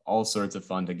 They're all sorts of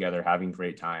fun together, having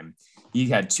great time. He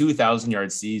had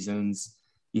 2,000-yard seasons.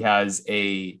 He has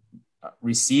a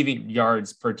receiving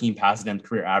yards per team pass attempt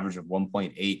career average of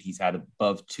 1.8. He's had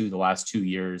above 2 the last 2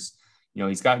 years.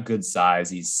 He's got good size.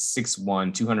 He's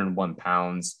 6'1", 201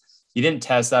 pounds. He didn't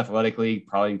test athletically,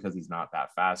 probably because he's not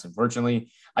that fast,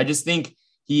 unfortunately. I just think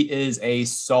he is a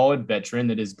solid veteran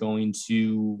that is going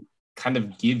to kind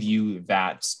of give you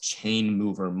that chain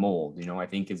mover mold. I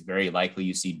think it's very likely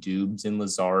you see Doubs and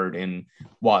Lazard and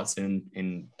Watson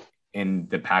in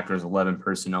the Packers 11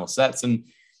 personnel sets. And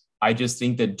I just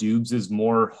think that Doubs is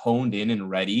more honed in and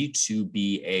ready to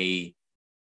be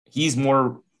he's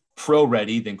more pro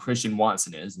ready than Christian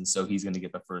Watson is. And so he's going to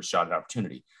get the first shot at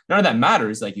opportunity. None of that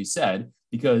matters, like you said,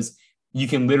 because you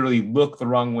can literally look the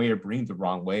wrong way or breathe the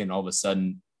wrong way. And all of a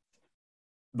sudden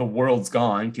the world's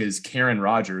gone because Karen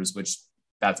Rodgers, which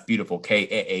that's beautiful.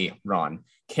 K-A-A Ron.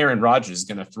 Karen Rodgers is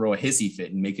going to throw a hissy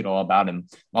fit and make it all about him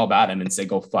and say,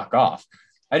 go fuck off.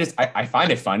 I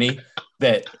find it funny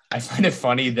that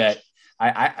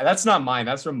that's not mine.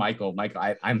 That's from Michael.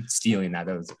 I'm stealing that.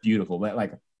 That was beautiful.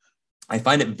 But I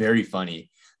find it very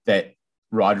funny that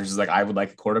Rodgers is like, I would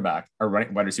like a quarterback or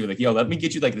wide receiver. Like, yo, let me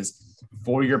get you this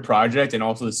 4-year project and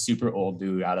also the super old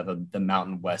dude out of the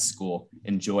Mountain West school.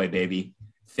 Enjoy, baby.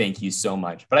 Thank you so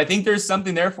much. But I think there's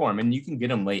something there for him, and you can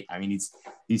get him late. I mean,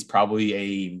 he's probably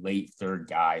a late third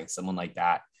guy, someone like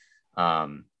that.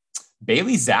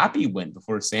 Bailey Zappi went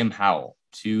before Sam Howell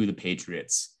to the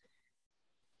Patriots.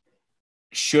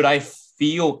 Should I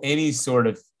feel any sort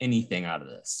of anything out of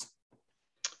this?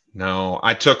 No,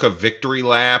 I took a victory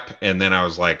lap and then I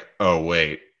was like, oh,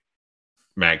 wait,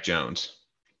 Mac Jones.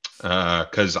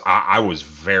 Because I was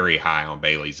very high on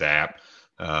Bailey Zapp.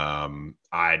 I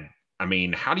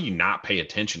mean, how do you not pay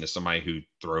attention to somebody who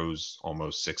throws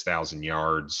almost 6,000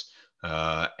 yards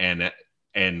and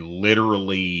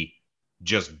literally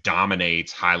just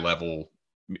dominates high level,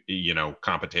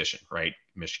 competition, right?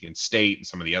 Michigan State and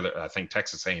some of the other, I think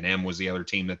Texas A&M was the other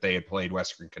team that they had played,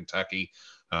 Western Kentucky.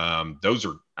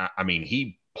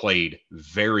 He played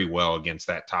very well against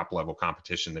that top level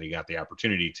competition that he got the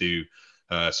opportunity to.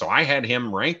 So I had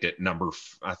him ranked at number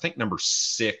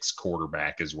 6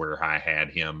 quarterback is where I had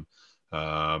him.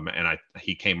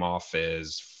 He came off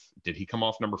did he come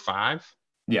off number 5?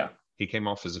 Yeah. He came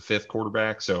off as a 5th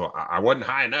quarterback. So I wasn't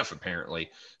high enough apparently.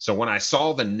 So when I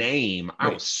saw the name, I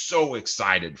was so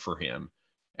excited for him.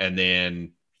 And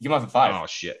then he came off at 5. Oh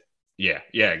shit. Yeah,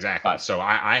 exactly. 5. So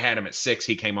I had him at 6.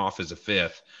 He came off as a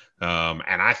 5th.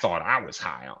 And I thought I was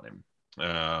high on him.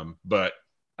 But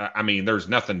there's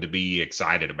nothing to be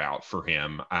excited about for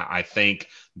him. I think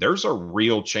there's a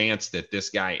real chance that this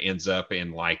guy ends up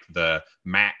in the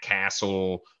Matt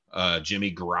Castle,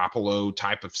 Jimmy Garoppolo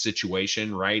type of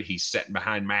situation, right? He's sitting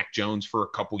behind Mac Jones for a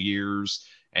couple years,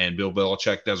 and Bill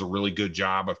Belichick does a really good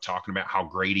job of talking about how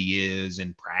great he is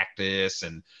in practice,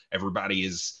 and everybody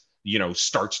is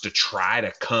starts to try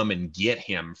to come and get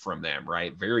him from them,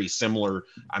 right? Very similar.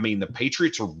 The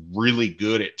Patriots are really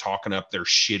good at talking up their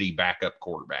shitty backup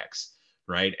quarterbacks,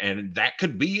 right? And that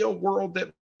could be a world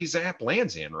that Zapp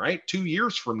lands in, right? 2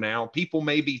 years from now, people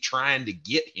may be trying to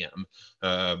get him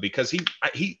because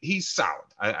he's solid.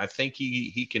 I think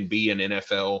he can be an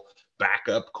NFL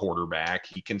backup quarterback.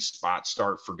 He can spot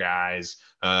start for guys.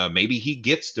 Maybe he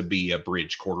gets to be a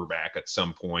bridge quarterback at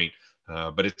some point.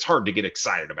 But it's hard to get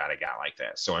excited about a guy like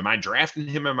that. So am I drafting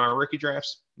him in my rookie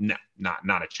drafts? No,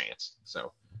 not a chance.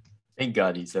 So thank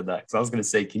God you said that. Because I was going to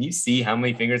say, can you see how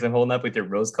many fingers I'm holding up with your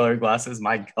rose-colored glasses?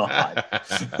 My God.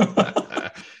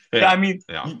 Yeah, I mean,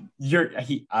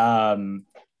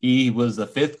 he was the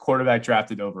 5th quarterback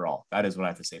drafted overall. That is what I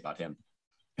have to say about him.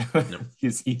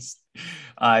 he's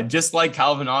just like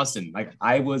Calvin Austin. Like,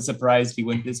 I was surprised he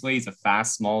went this way. He's a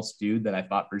fast, small dude that I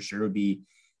thought for sure would be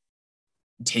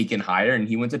taken higher, and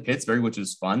he went to Pittsburgh, which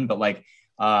was fun. But like,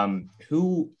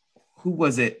 who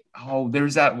was it? Oh,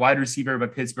 there's that wide receiver by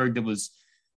Pittsburgh that was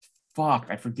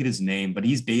I forget his name, but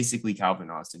he's basically Calvin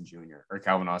Austin Jr. or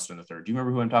Calvin Austin III. Do you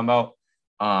remember who I'm talking about?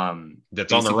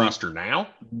 That's on the roster now.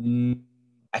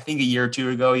 I think a year or two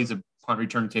ago, he's a punt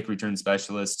return, kick return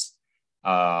specialist.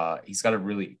 He's got a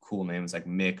really cool name. It's like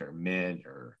Mick or Mid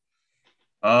or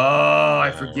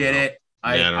I forget it.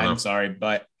 I'm sorry,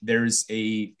 but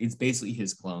it's basically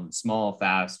his clone. Small,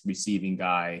 fast, receiving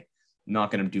guy.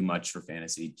 Not going to do much for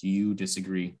fantasy. Do you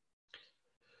disagree?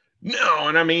 No,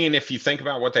 and I mean, if you think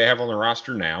about what they have on the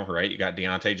roster now, right? You got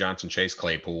Deontay Johnson, Chase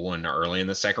Claypool, and early in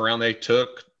the second round they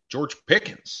took George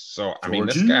Pickens. So I mean,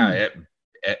 this guy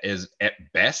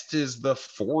at best is the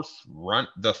fourth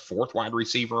wide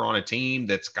receiver on a team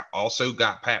that's also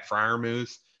got Pat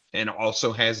Freiermuth and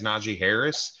also has Najee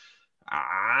Harris.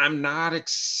 I'm not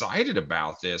excited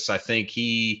about this. I think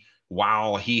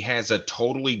while he has a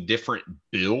totally different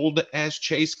build as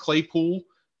Chase Claypool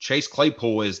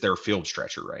is their field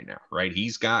stretcher right now, right?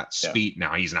 He's got speed.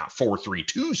 Now he's not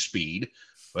 4.32 speed,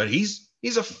 but he's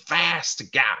a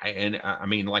fast guy. And I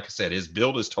mean, like I said, his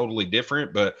build is totally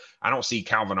different, but I don't see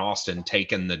Calvin Austin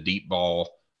taking the deep ball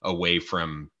away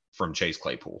from Chase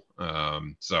Claypool.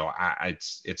 So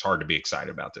it's hard to be excited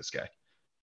about this guy.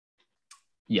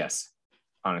 Yes.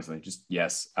 Honestly, just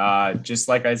yes. Just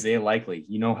like Isaiah Likely.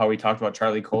 You know how we talked about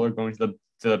Charlie Kohler going to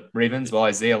the Ravens? Well,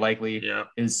 Isaiah Likely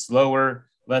is slower,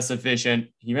 less efficient.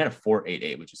 He ran a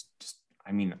 4.88, which is just,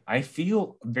 I mean, I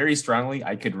feel very strongly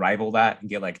I could rival that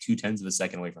and get like 0.2 of a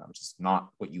second away from that, which is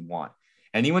not what you want.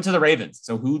 And he went to the Ravens.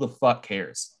 So who the fuck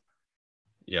cares?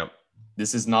 Yep.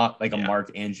 This is not like a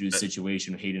Mark Andrews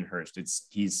situation with Hayden Hurst.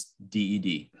 He's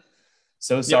DED.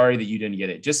 So sorry that you didn't get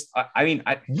it. Just,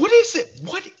 what is it?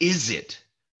 What is it?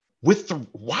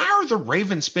 Why are the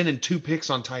Ravens spending 2 picks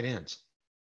on tight ends?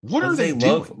 What are they doing? They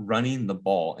love running the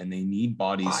ball and they need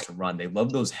bodies to run. They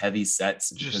love those heavy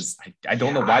sets because I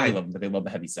don't know why they love them, but they love the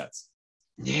heavy sets.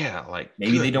 Yeah, like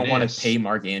maybe they don't want to pay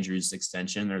Mark Andrews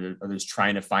extension, or they're just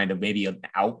trying to find maybe an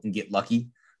out and get lucky.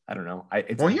 I don't know.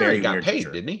 He already got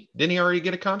paid, didn't he? Didn't he already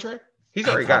get a contract? He's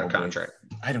already got a contract.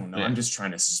 I don't know. Yeah. I'm just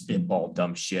trying to spitball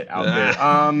dumb shit out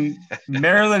there.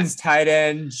 Maryland's tight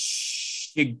end.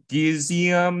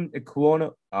 Shigezium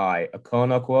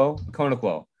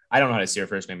Okonkwo. I don't know how to say your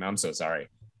first name. I'm so sorry.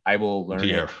 I will learn it.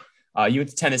 You went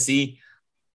to Tennessee.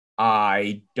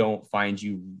 I don't find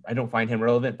him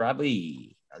relevant.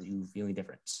 Bradley, are you feeling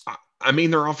different? I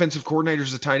mean, their offensive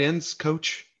coordinator's a tight ends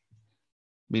coach.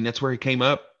 I mean, that's where he came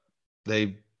up.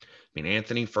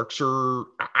 Anthony Ferkser.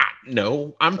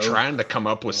 No, I'm trying to come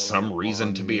up with some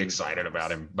reason to be excited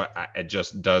about him, but it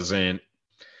just doesn't.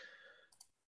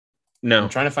 No, I'm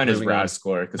trying to find his RAS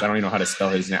score because I don't even know how to spell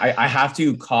his name. I have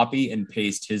to copy and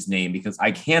paste his name because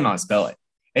I cannot spell it.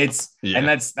 And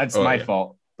that's my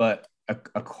fault. But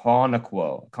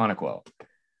Okonkwo.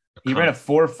 He ran a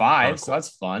 4.5, so that's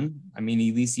fun. I mean,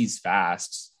 at least he's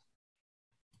fast.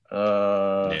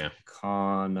 Okonkwo.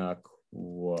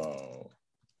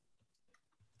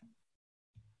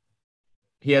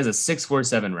 He has a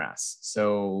 6.47 RAS.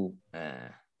 So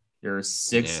you're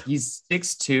 6. Yeah. He's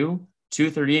 6'2".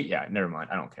 238. Yeah, never mind.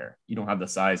 I don't care. You don't have the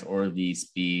size or the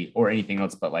speed or anything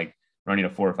else but like running a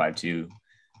 4.52.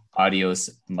 Adios,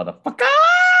 motherfucker.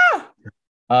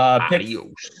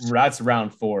 That's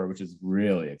round 4, which is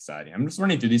really exciting. I'm just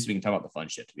running through these so we can talk about the fun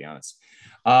shit, to be honest.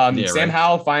 Sam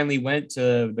Howell finally went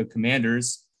to the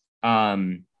Commanders.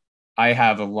 I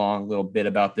have a long little bit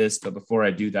about this, but before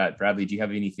I do that, Bradley, do you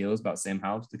have any feelings about Sam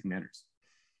Howell to the Commanders?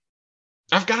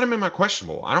 I've got him in my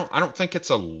questionable. I don't think it's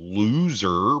a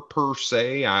loser per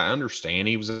se. I understand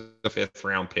he was a 5th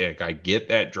round pick. I get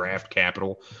that draft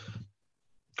capital.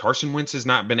 Carson Wentz has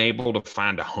not been able to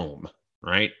find a home,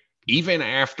 right? Even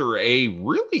after he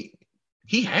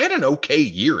had an okay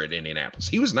year at Indianapolis.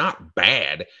 He was not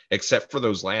bad except for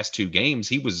those last 2 games.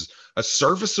 He was a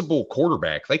serviceable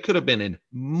quarterback. They could have been in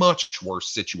much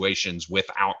worse situations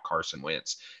without Carson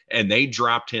Wentz. And they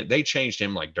dropped him. They changed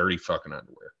him like dirty fucking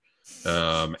underwear.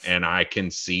 And I can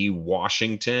see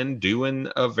Washington doing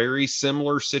a very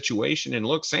similar situation. And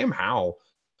look, Sam Howell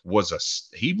was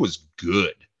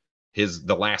good.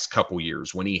 the last couple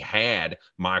years when he had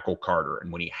Michael Carter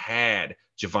and when he had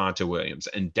Javonte Williams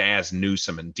and Daz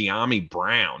Newsome and De'Ami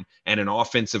Brown and an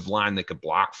offensive line that could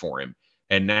block for him.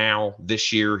 And now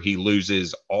this year he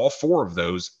loses all 4 of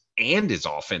those and his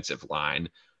offensive line.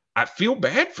 I feel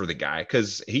bad for the guy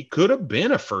because he could have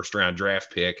been a first-round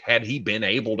draft pick had he been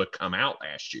able to come out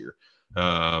last year.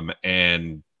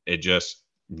 And it just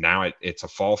now it's a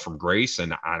fall from grace,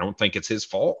 and I don't think it's his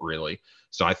fault really.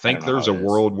 So I think there's a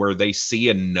world where they see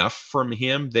enough from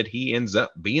him that he ends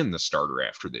up being the starter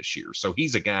after this year. So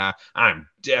he's a guy I'm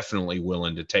definitely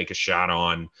willing to take a shot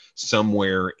on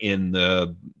somewhere in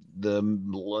the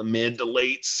mid to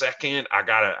late second.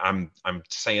 I'm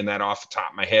saying that off the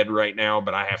top of my head right now,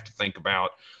 but I have to think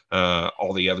about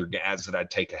all the other guys that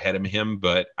I'd take ahead of him.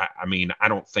 But I mean, I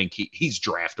don't think he's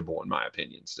draftable in my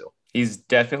opinion still. He's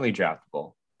definitely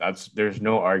draftable. There's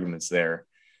no arguments there.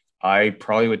 I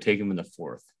probably would take him in the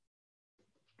 4th,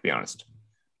 to be honest.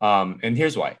 And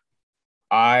here's why.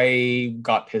 I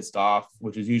got pissed off,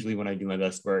 which is usually when I do my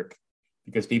best work,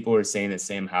 because people were saying that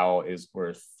Sam Howell is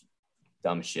worth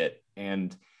dumb shit.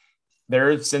 And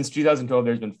since 2012,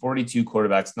 there's been 42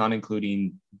 quarterbacks, not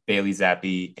including Bailey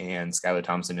Zappi and Skylar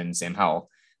Thompson and Sam Howell,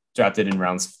 drafted in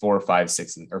rounds 4, 5,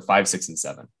 6, or 5, 6, and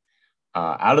 7.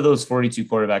 Out of those 42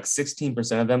 quarterbacks,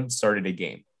 16% of them started a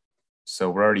game. So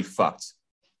we're already fucked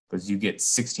because you get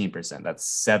 16%. That's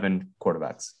 7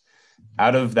 quarterbacks.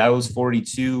 Out of those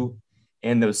 42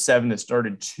 and those 7 that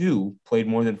started 2 played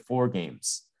more than 4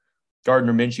 games.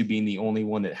 Gardner Minshew being the only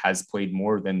one that has played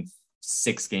more than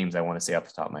 6 games, I want to say off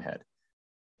the top of my head.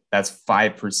 That's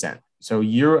 5%. So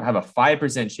you have a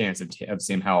 5% chance of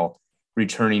Sam Howell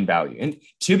returning value. And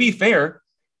to be fair,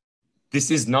 this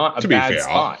is not a bad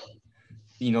spot.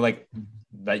 You know, like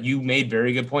that you made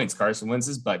very good points. Carson Wentz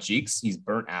is butt cheeks. He's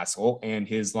burnt asshole and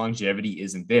his longevity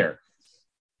isn't there.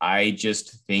 I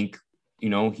just think, you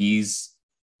know, he's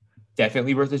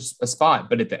definitely worth a spot.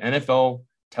 But if the NFL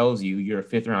tells you you're a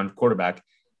 5th round quarterback,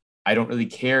 I don't really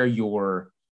care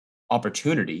your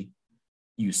opportunity.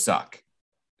 You suck.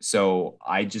 So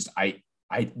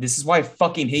this is why I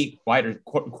fucking hate wider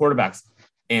quarterbacks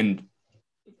and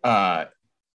trying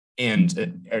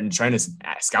to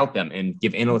scout them and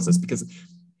give analysts this, because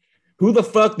who the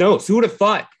fuck knows? Who would have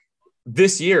thought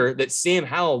this year that Sam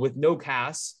Howell with no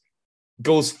cast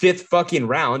goes 5th fucking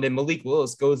round and Malik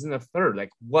Willis goes in the 3rd?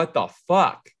 Like, what the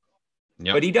fuck?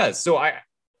 Yep. But he does. So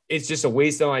it's just a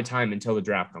waste of my time until the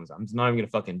draft comes out. I'm not even going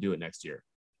to fucking do it next year.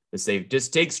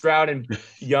 Just take Stroud and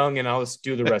Young and I'll just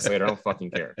do the rest later. I don't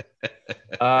fucking care.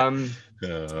 Khalil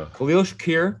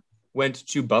Shakir went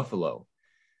to Buffalo.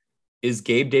 Is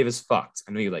Gabe Davis fucked?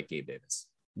 I know you like Gabe Davis.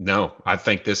 No, I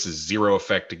think this is zero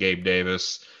effect to Gabe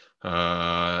Davis.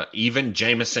 Even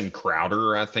Jamison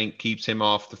Crowder, I think, keeps him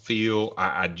off the field.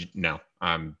 No,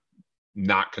 I'm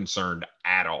not concerned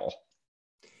at all.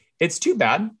 It's too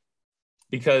bad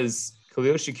because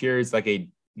Khalil Shakir is like a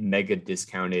mega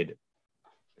discounted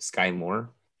Sky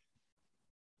Moore,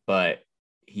 but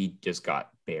he just got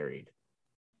buried.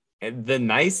 And the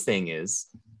nice thing is,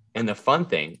 and the fun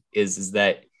thing is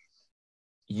that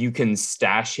you can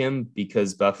stash him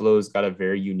because Buffalo's got a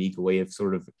very unique way of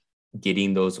sort of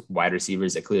getting those wide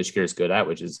receivers that Khalil Shakir is good at,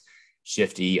 which is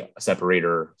shifty,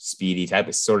 separator, speedy type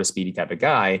of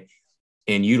guy,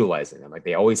 and utilizing them. Like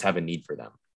they always have a need for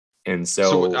them. And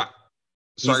so I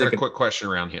got a quick question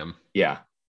around him. Yeah.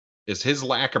 Is his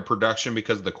lack of production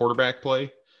because of the quarterback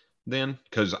play then?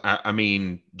 Because, I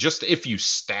mean, just if you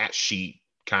stat sheet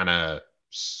kind of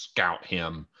scout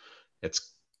him,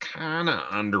 it's kind of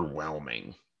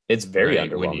underwhelming. It's very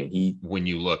underwhelming. When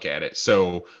you look at it.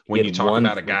 So when you talk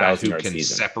about a guy who can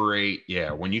separate,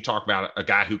 when you talk about a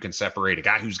guy who can separate, a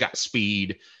guy who's got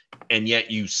speed, and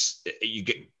yet you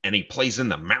get, and he plays in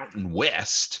the Mountain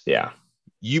West. Yeah.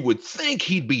 You would think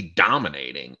he'd be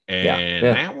dominating, and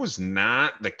that was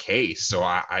not the case. So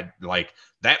I like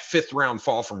that 5th round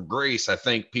fall from grace. I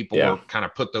think people will kind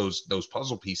of put those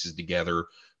puzzle pieces together.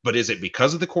 But is it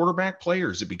because of the quarterback play, or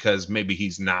is it because maybe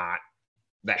he's not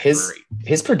that great?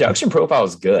 His production profile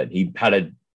is good. He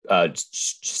had a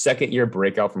 2nd year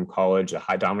breakout from college, a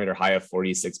high dominator high of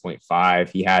 46.5.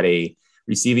 He had a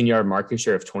receiving yard market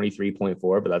share of 23.4,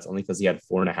 but that's only because he had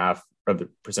 4.5%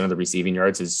 of the receiving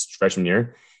yards his freshman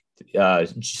year.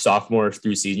 Sophomore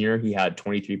through senior, he had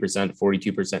 23%,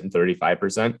 42%, and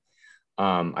 35%.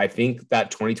 I think that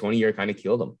 2020 year kind of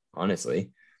killed him, honestly.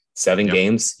 7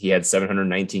 games, he had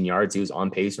 719 yards. He was on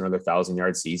pace for another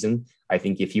 1,000-yard season. I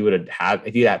think if he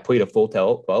had played a full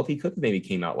 12, he could have maybe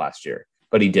came out last year,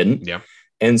 but he didn't. Yeah.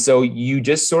 And so you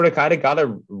just sort of kind of got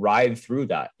to ride through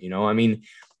that. You know, I mean,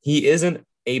 he isn't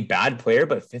a bad player,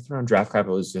 but 5th-round draft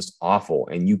capital is just awful,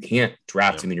 and you can't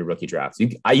draft him in your rookie drafts.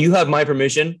 You have my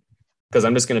permission, because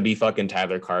I'm just going to be fucking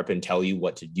Tyler Carp and tell you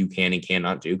what you can and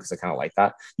cannot do, because I kind of like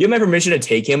that. You have my permission to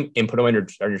take him and put him on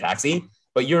your taxi,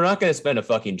 but you're not going to spend a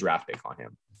fucking draft pick on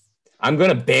him. I'm going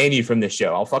to ban you from the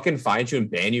show. I'll fucking find you and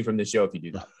ban you from the show if you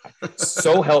do that.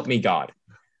 So help me God.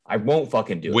 I won't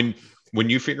fucking do it. When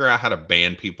you figure out how to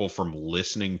ban people from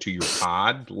listening to your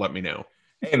pod, let me know.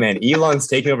 Hey, man, Elon's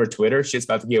taking over Twitter. Shit's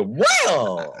about to get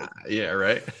wild. Yeah,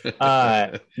 right.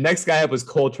 Next guy up was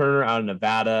Cole Turner out of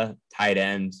Nevada, tight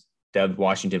end, the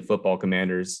Washington Football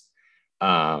Commanders.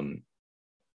 I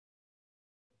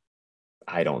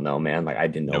don't know, man. Like, I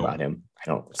didn't know about him.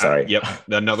 Sorry. Yep.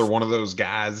 Another one of those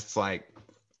guys. It's like,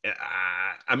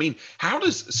 I mean,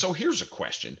 here's a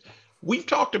question. We've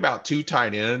talked about 2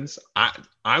 tight ends.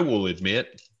 I will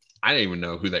admit, I didn't even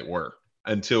know who they were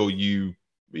until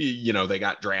they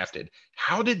got drafted.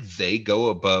 How did they go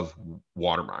above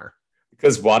Watermeyer?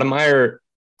 Because Watermeyer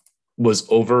was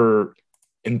over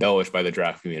embellished by the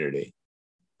draft community.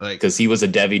 Because he was a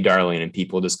Debbie Darling and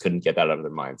people just couldn't get that out of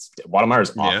their minds. Watermeyer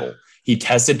is awful. Yeah. He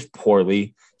tested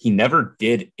poorly. He never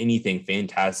did anything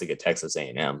fantastic at Texas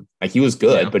A&M. Like, he was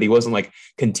good, but he wasn't like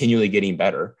continually getting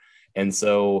better. And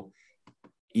so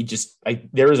he just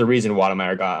there is a reason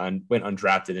Watermeyer went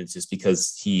undrafted. It's just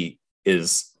because he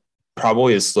is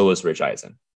probably as slow as Rich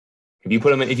Eisen. If you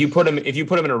put him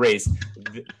in a race,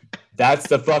 that's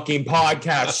the fucking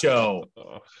podcast show.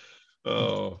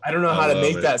 Oh, I don't know how to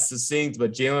make that succinct,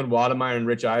 but Jalen Watermeyer and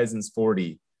Rich Eisen's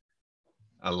 40.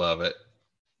 I love it.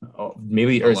 Oh,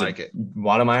 maybe, or is it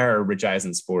Watermeyer or Rich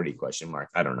Eisen's 40 ?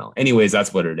 I don't know. Anyways,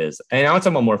 that's what it is. And I want to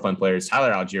talk about more fun players.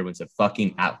 Tyler Algier went to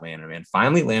fucking Atlanta, man.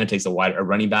 Finally, Atlanta takes a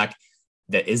running back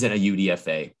that isn't a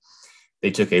UDFA.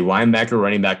 They took a linebacker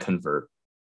running back convert.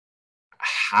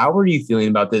 How are you feeling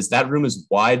about this? That room is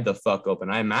wide the fuck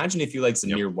open. I imagine if you like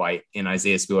Zamir White and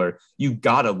Isaiah Spiller, you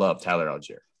gotta love Tyler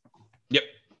Algier. Yep.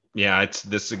 Yeah,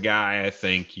 this is a guy I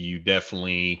think you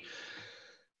definitely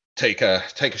take a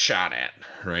shot at,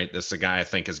 right? This is a guy I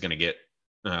think is going to get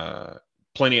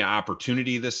plenty of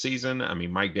opportunity this season. I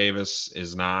mean, Mike Davis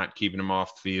is not keeping him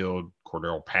off the field.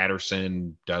 Cordell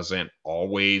Patterson doesn't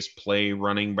always play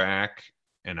running back.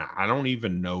 And I don't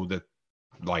even know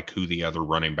who the other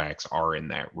running backs are in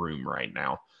that room right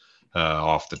now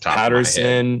off the top Patterson of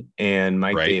my head. And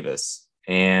Mike Davis.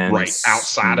 And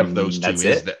outside of those two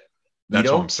that's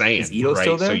Ito? what I'm saying. Is Ito right?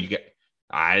 still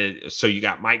there? So you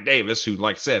got Mike Davis, who,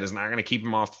 like I said, is not going to keep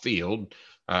him off the field.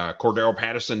 Cordell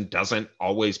Patterson doesn't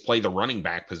always play the running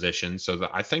back position. So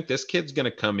I think this kid's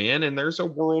going to come in, and there's a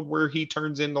world where he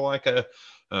turns into like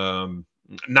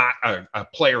not a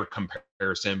player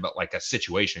comparison, but like a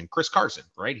situation. Chris Carson,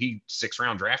 right? He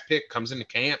 6th-round draft pick, comes into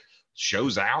camp,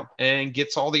 shows out, and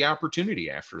gets all the opportunity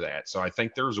after that. So I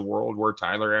think there's a world where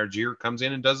Tyler Algier comes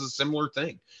in and does a similar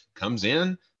thing. Comes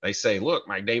in, they say, look,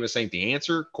 Mike Davis ain't the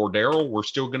answer. Cordero, we're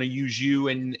still going to use you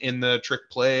in the trick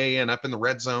play and up in the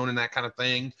red zone and that kind of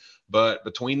thing. But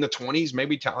between the 20s,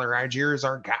 maybe Tyler Algier is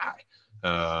our guy.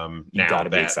 You got to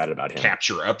be excited about him.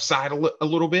 Capture upside a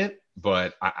little bit,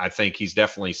 but I think he's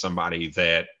definitely somebody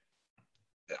that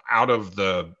out of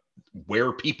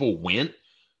where people went,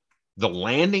 the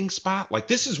landing spot, like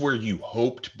this is where you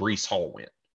hoped Breece Hall went.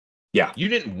 Yeah. You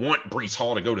didn't want Breece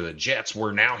Hall to go to the Jets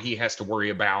where now he has to worry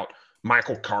about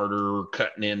Michael Carter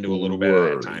cutting into a little bit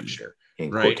of that timeshare. In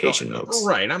quotation marks.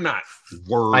 Right. I'm not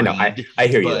worried. I know. I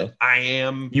hear you. I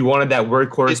am. You wanted that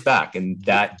workhorse back, and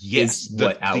that is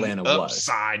what Atlanta was. The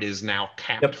upside is now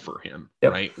capped for him,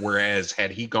 right? Whereas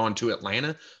had he gone to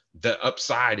Atlanta, the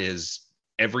upside is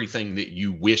everything that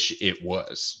you wish it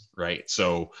was, right?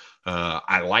 So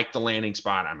I like the landing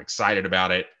spot. I'm excited about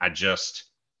it. I just,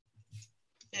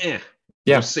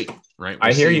 we'll see, right?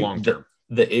 I hear you. Long term.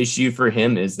 The issue for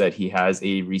him is that he has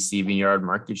a receiving yard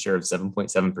market share of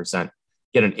 7.7%.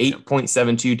 He had an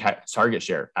 8.72 target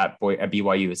share at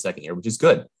BYU his second year, which is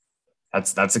good.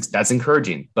 That's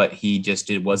encouraging, but he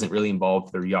wasn't really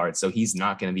involved for yards. So he's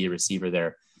not going to be a receiver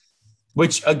there,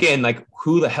 which again, like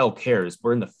who the hell cares?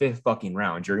 We're in the 5th fucking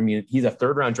round. He's a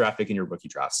 3rd-round draft pick in your rookie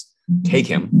drafts. Take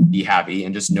him, be happy,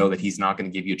 and just know that he's not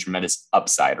going to give you a tremendous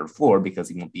upside or floor because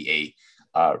he won't be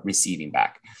a receiving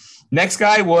back. Next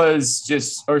guy was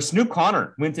Snoop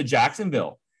Connor went to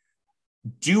Jacksonville.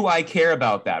 Do I care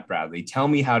about that, Bradley? Tell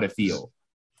me how to feel.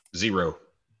 Zero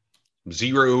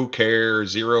care,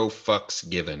 0 fucks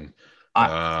given.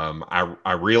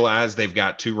 I realize they've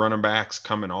got 2 running backs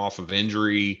coming off of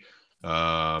injury.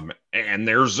 And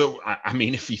there's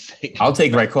if you think I'll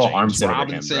take Ryquell Armstead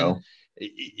over him, bro.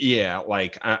 Yeah,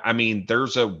 like I mean,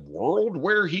 there's a world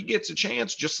where he gets a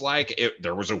chance, just like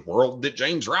there was a world that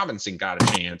James Robinson got a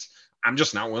chance. I'm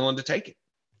just not willing to take it.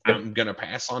 Yep. I'm gonna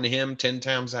pass on him 10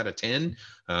 times out of 10,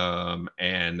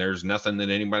 and there's nothing that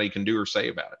anybody can do or say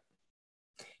about it.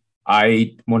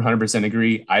 I 100%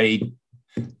 agree. The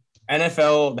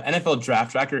NFL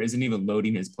draft tracker isn't even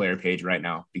loading his player page right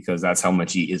now because that's how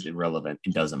much he is irrelevant.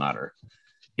 It doesn't matter.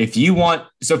 If you want,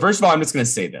 so first of all, I'm just going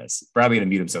to say this. Bradley going to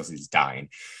mute himself since he's dying.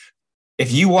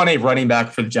 If you want a running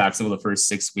back for the Jacksonville the first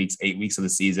 6 weeks, 8 weeks of the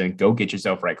season, go get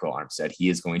yourself Ryquell Armstead. He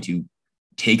is going to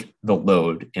take the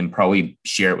load and probably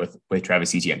share it with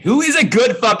Travis Etienne, who is a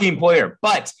good fucking player.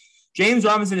 But James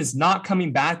Robinson is not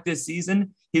coming back this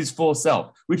season his full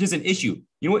self, which is an issue.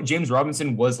 You know what James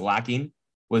Robinson was lacking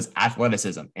was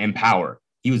athleticism and power.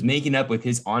 He was making up with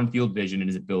his on-field vision and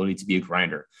his ability to be a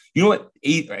grinder. You know what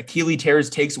Achilles tears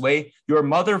takes away? Your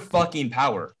motherfucking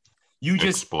power. You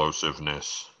just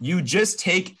explosiveness. You just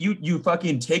take you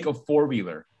fucking take a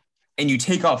four-wheeler and you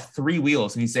take off 3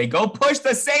 wheels and you say, go push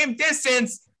the same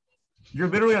distance. You're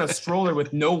literally on a stroller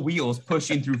with no wheels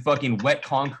pushing through fucking wet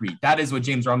concrete. That is what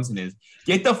James Robinson is.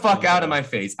 Get the fuck out of my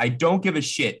face. I don't give a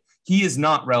shit. He is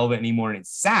not relevant anymore. And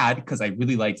it's sad because I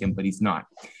really liked him, but he's not.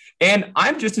 And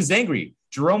I'm just as angry.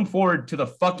 Jerome Ford to the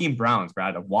fucking Browns,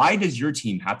 Brad. Why does your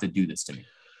team have to do this to me?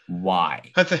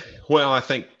 Why? I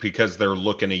think because they're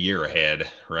looking a year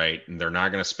ahead, right? And they're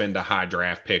not going to spend a high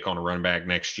draft pick on a running back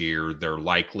next year. They're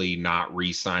likely not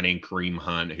re-signing Kareem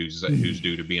Hunt, who's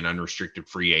due to be an unrestricted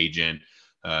free agent.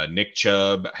 Nick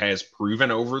Chubb has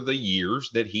proven over the years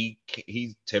that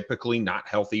he's typically not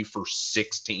healthy for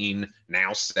 16,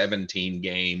 now 17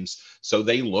 games. So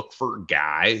they look for a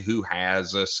guy who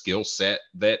has a skill set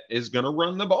that is going to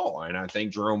run the ball. And I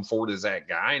think Jerome Ford is that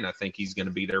guy. And I think he's going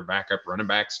to be their backup running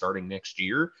back starting next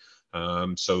year.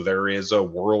 So there is a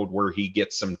world where he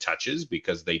gets some touches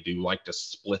because they do like to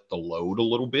split the load a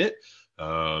little bit.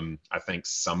 I think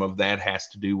some of that has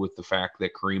to do with the fact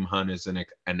that Kareem Hunt is an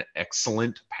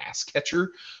excellent pass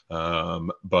catcher.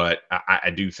 But I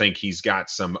do think he's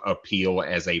got some appeal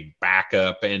as a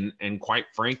backup. And quite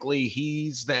frankly,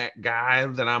 he's that guy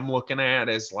that I'm looking at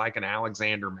as like an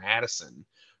Alexander Madison,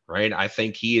 right? I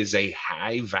think he is a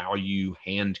high value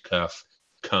handcuff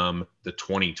come the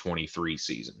 2023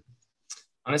 season.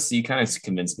 Honestly, you kind of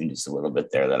convinced me just a little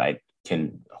bit there that I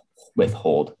can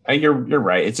withhold. You're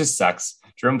right. It just sucks.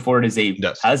 Jerome Ford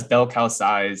has bell cow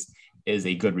size, is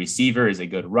a good receiver, is a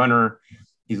good runner.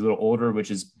 He's a little older,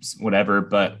 which is whatever,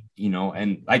 but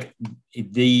and like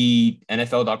the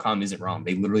NFL.com isn't wrong.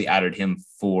 They literally added him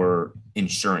for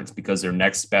insurance because their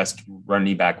next best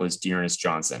running back was Dearness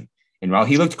Johnson. And while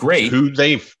he looked great, who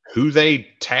they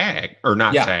tag or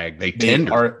not tag,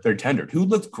 they're tendered. Who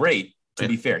looked great. To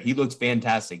be fair, he looks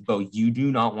fantastic, but you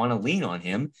do not want to lean on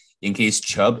him in case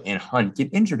Chubb and Hunt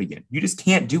get injured again. You just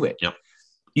can't do it. Yep.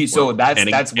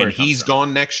 That's where he's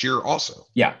gone next year also.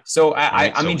 Yeah. So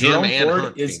I mean, Jerome Ford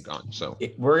Hunt is gone. So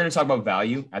we're going to talk about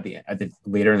value at the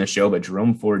later in the show, but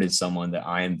Jerome Ford is someone that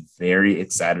I am very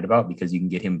excited about because you can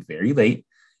get him very late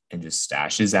and just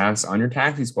stash his ass on your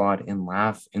taxi squad and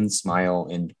laugh and smile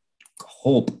and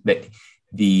hope that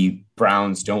the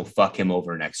Browns don't fuck him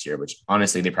over next year, which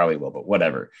honestly they probably will, but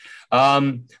whatever.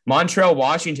 Montrell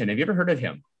Washington. Have you ever heard of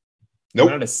him? Nope.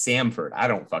 Not a Samford. I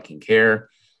don't fucking care.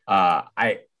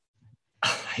 There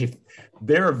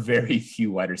are very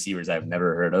few wide receivers I've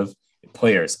never heard of.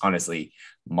 Players, honestly.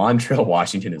 Montrell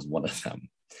Washington is one of them.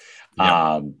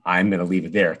 Yeah. I'm going to leave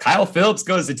it there. Kyle Phillips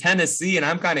goes to Tennessee, and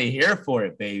I'm kind of here for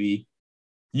it, baby.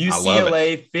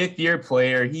 UCLA, fifth-year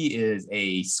player. He is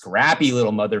a scrappy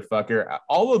little motherfucker.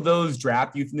 All of those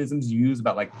draft euphemisms you use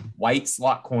about like white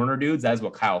slot corner dudes, that's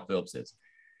what Kyle Phillips is.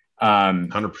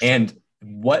 100%. And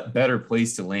what better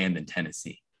place to land than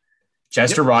Tennessee?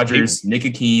 Chester Rogers, Nick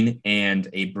Akeen, and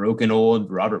a broken old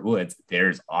Robert Woods.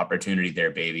 There's opportunity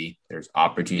there, baby. There's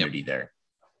opportunity there.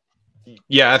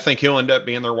 Yeah, I think he'll end up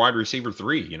being their wide receiver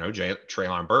 3.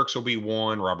 Treylon Burks will be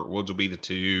 1. Robert Woods will be the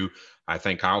 2. I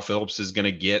think Kyle Phillips is going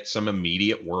to get some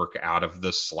immediate work out of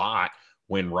the slot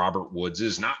when Robert Woods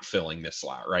is not filling this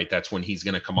slot, right? That's when he's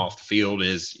going to come off the field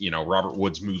Robert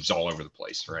Woods moves all over the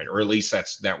place, right? Or at least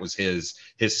that was his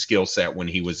skill set when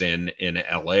he was in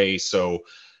LA. So,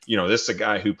 this is a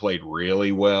guy who played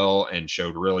really well and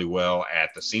showed really well at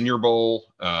the Senior Bowl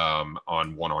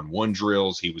on one-on-one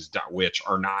drills. Which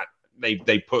are not,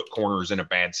 they put corners in a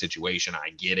bad situation.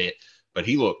 I get it, but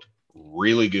he looked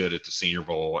really good at the Senior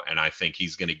Bowl, and I think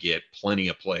he's going to get plenty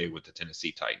of play with the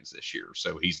Tennessee Titans this year.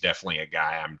 So he's definitely a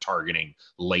guy I'm targeting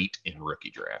late in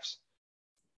rookie drafts.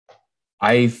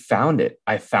 I found it.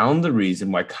 I found the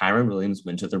reason why Kyren Williams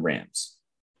went to the Rams.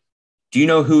 Do you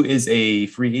know who is a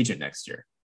free agent next year?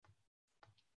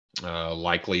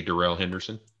 Likely Darrell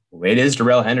Henderson. It is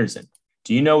Darrell Henderson.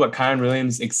 Do you know what Kyren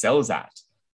Williams excels at?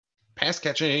 Pass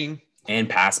catching. And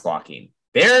pass blocking.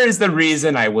 There is the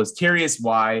reason I was curious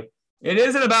why. It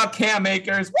isn't about Cam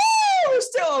Akers. Woo! We're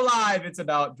still alive. It's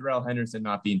about Darrell Henderson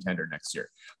not being tender next year,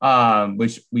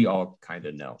 which we all kind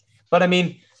of know. But I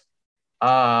mean,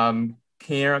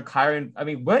 Kyren, I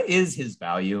mean, what is his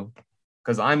value?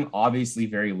 Because I'm obviously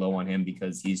very low on him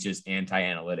because he's just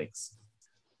anti-analytics.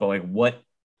 But like, what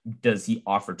does he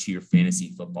offer to your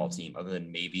fantasy football team other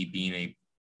than maybe being a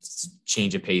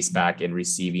change of pace back and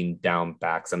receiving down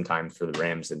back sometimes for the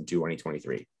Rams in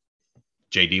 2023?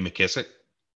 JD McKissick.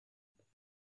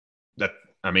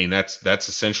 That's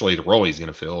essentially the role he's going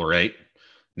to fill, right?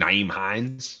 Nyheim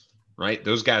Hines, right?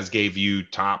 Those guys gave you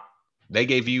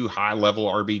high level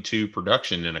RB2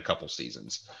 production in a couple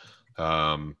seasons.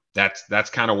 That's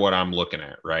kind of what I'm looking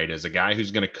at, right? As a guy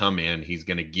who's going to come in, he's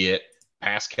going to get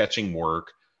pass catching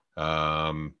work.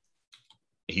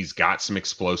 He's got some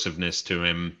explosiveness to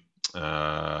him.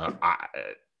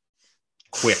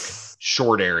 Quick,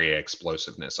 short area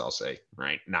explosiveness, I'll say,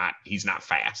 right? He's not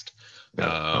fast.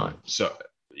 But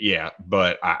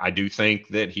I do think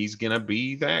that he's going to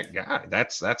be that guy.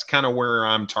 That's kind of where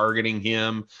I'm targeting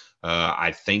him.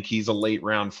 I think he's a late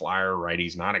round flyer, right?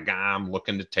 He's not a guy I'm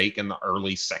looking to take in the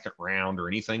early second round or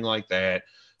anything like that.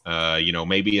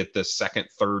 Maybe at the second,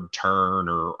 third turn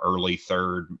or early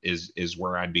third is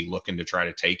where I'd be looking to try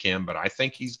to take him. But I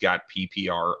think he's got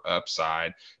PPR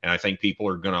upside, and I think people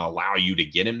are going to allow you to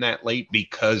get him that late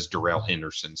because Darrell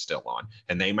Henderson's still on,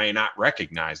 and they may not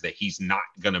recognize that he's not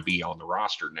going to be on the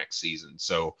roster next season.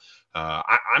 So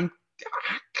I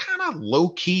kind of low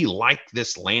key like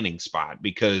this landing spot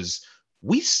because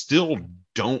we still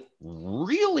don't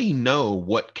really know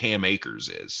what Cam Akers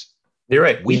is. You're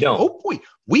right. We don't.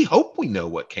 We hope we know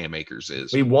what Cam Akers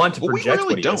is. We want to project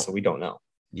really what he is, so we don't know.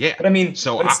 Yeah. But I mean,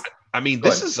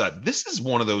 this is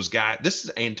one of those guys. This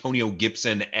is Antonio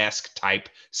Gibson-esque type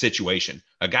situation.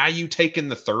 A guy you take in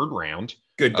the third round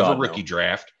of a rookie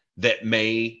draft that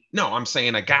I'm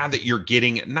saying a guy that you're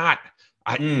getting again,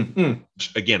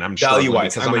 I'm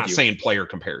value-wise. I'm not saying player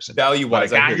comparison.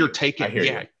 Value-wise, a guy you're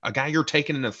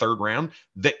taking in the third round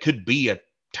that could be a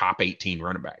top 18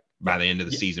 running back by the end of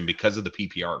the season because of the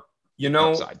PPR.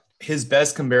 Upside. His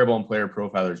best comparable and player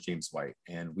profiler is James White,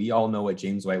 and we all know what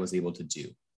James White was able to do.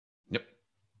 Yep.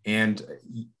 And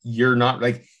you're not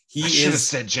like I should have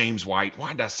said James White.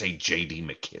 Why did I say JD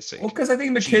McKissick? Well, because I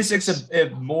think McKissick's a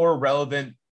more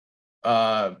relevant,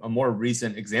 a more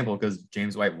recent example because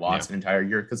James White lost an entire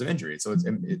year because of injury. So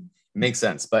it makes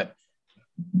sense. But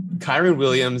Kyren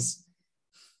Williams,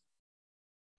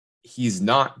 he's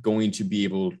not going to be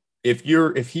able. If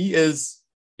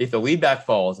the lead back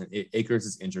falls and Akers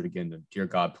is injured again, then dear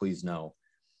God, please no.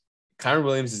 Kyren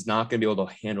Williams is not going to be able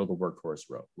to handle the workhorse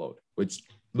load, which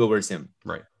lowers him.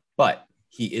 Right. But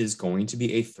he is going to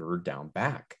be a third down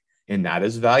back. And that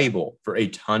is valuable for a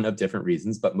ton of different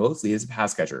reasons, but mostly as a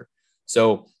pass catcher.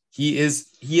 So he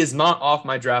is not off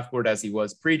my draft board as he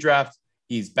was pre-draft.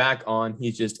 He's back on.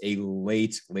 He's just a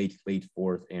late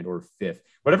fourth and or fifth.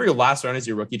 Whatever your last round is,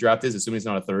 your rookie draft is, assuming it's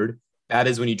not a third, that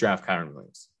is when you draft Kyren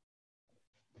Williams.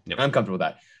 Yep. I'm comfortable with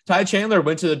that. Ty Chandler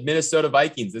went to the Minnesota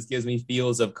Vikings. This gives me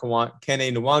feels of Kene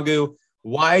Nwangu.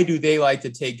 Why do they like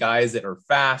to take guys that are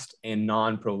fast and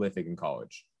non-prolific in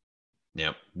college?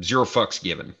 Yeah, zero fucks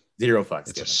given. Zero fucks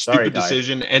It's given. a stupid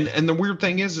decision. And the weird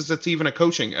thing is it's even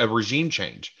a regime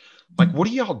change. Like, what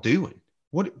are y'all doing?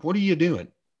 What are you doing?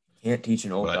 Can't teach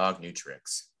an old dog new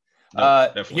tricks.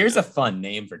 not. Here's a fun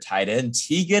name for tight end.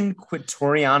 Tegan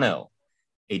Quitoriano,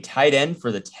 a tight end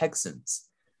for the Texans.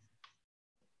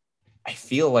 I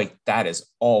feel like that is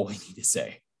all we need to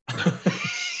say.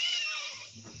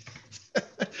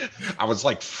 I was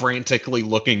like frantically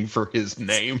looking for his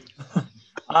name.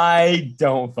 I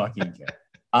don't fucking care.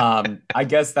 I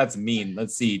guess that's mean.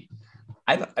 Let's see.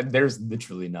 There's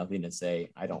literally nothing to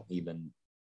say.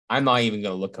 I'm not even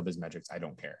going to look up his metrics. I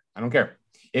don't care.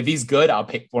 If he's good, I'll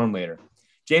pick for him later.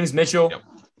 James Mitchell,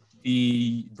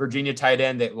 the Virginia tight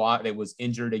end that was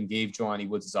injured and gave Jelani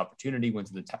Woods his opportunity, went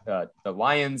to the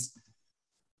Lions.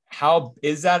 How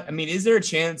is that? I mean, is there a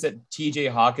chance that TJ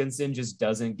Hawkinson just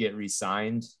doesn't get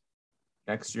re-signed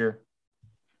next year?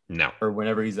 No. Or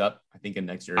whenever he's up, I think in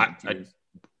next year.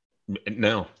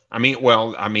 No. I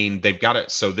mean, they've got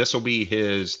it. So this will be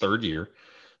his third year.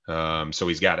 So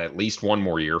he's got at least one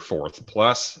more year, fourth,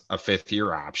 plus a fifth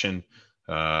year option.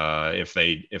 If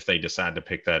they decide to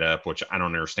pick that up, which I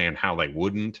don't understand how they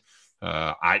wouldn't.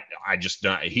 I just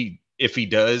don't. If he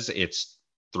does, it's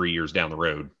 3 years down the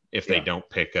road if they don't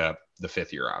pick up the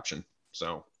fifth year option.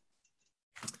 So,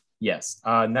 Yes.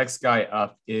 Next guy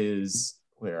up is,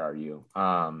 where are you?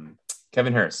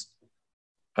 Kevin Harris.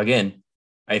 Again,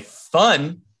 a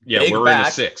fun big we're back. in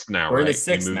the sixth now, We're right? in the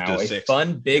sixth now. A sixth.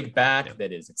 fun big back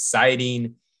that is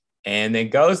exciting. And then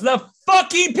goes the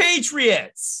fucking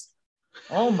Patriots.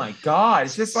 Oh my God.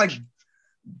 It's just like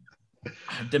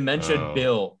dementia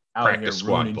Bill out here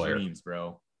ruining dreams,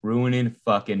 bro. Ruining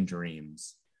fucking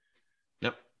dreams.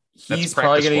 Yep. He's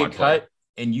probably going to get cut,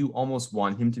 and you almost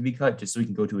want him to be cut just so he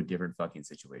can go to a different fucking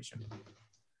situation.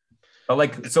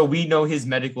 But so we know his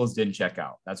medicals didn't check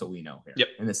out. That's what we know here. Yep.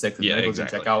 In the sixth, his medicals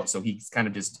didn't check out, so he's kind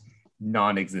of just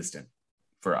non-existent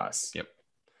for us. Yep.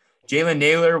 Jalen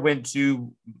Naylor went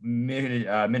to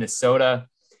Minnesota.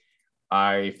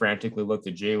 I frantically looked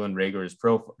at Jalen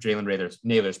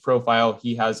Naylor's profile.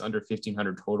 He has under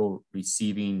 1,500 total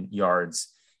receiving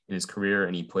yards in his career,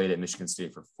 and he played at Michigan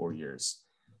State for 4 years.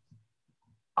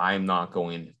 I'm not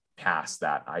going past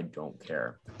that. I don't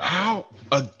care.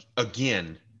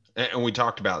 Again, and we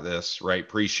talked about this, right,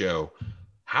 pre-show,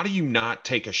 how do you not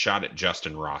take a shot at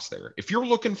Justin Ross there? If you're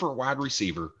looking for a wide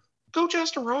receiver, go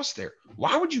Justin Ross there.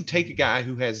 Why would you take a guy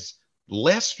who has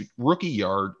less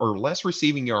less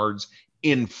receiving yards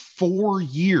in 4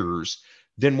 years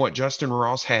than what Justin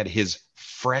Ross had his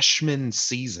freshman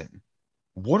season?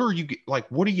 What are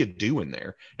you doing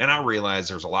there? And I realize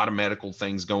there's a lot of medical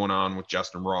things going on with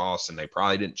Justin Ross, and they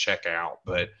probably didn't check out,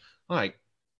 but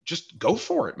just go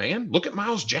for it, man. Look at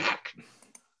Miles Jack.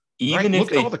 Look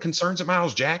at all the concerns that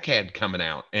Miles Jack had coming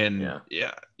out. And I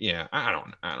don't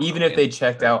know, if they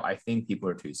checked out, I think people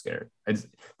are too scared. The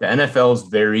NFL is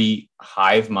very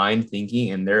hive mind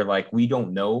thinking, and they're like, we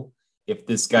don't know if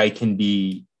this guy can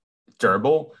be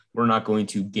durable. We're not going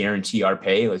to guarantee our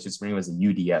pay. Let's just bring him as a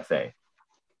UDFA.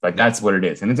 That's what it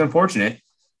is. And it's unfortunate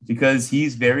because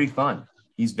he's very fun.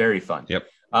 He's very fun. Yep.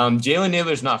 Jalen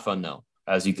Naylor's not fun, though,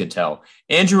 as you could tell.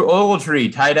 Andrew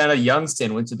Ogletree, tight end of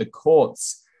Youngstown, went to the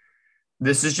Colts.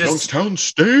 This is just Youngstown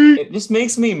State. It just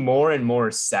makes me more and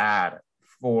more sad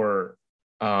for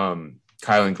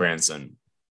Kylan Granson.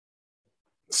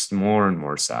 It's more and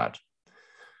more sad.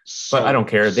 But I don't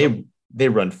care. They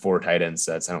run 4 tight end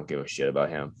sets. I don't give a shit about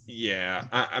him. Yeah.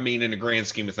 I mean, in the grand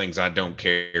scheme of things, I don't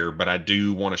care, but I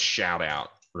do want to shout out,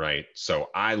 right? So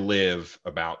I live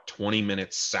about 20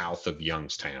 minutes south of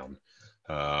Youngstown.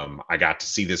 I got to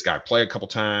see this guy play a couple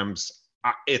times.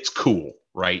 It's cool,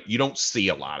 right? You don't see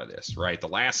a lot of this, right? The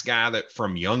last guy that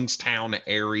from Youngstown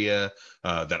area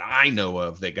that I know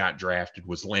of that got drafted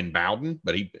was Lynn Bowden,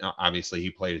 but he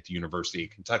played at the University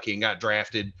of Kentucky and got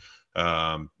drafted.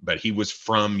 But he was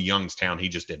from Youngstown. He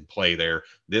just didn't play there.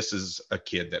 This is a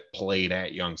kid that played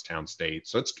at Youngstown State.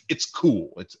 So it's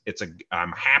cool.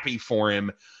 I'm happy for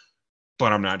him,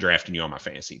 but I'm not drafting you on my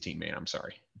fantasy team, man. I'm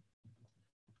sorry.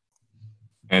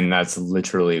 And that's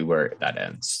literally where that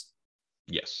ends.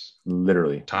 Yes.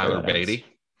 Literally. Tyler Beatty.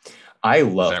 I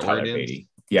love Tyler Beatty.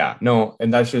 Yeah, no,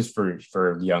 and that's just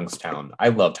for Youngstown. I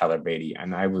love Tyler Beatty,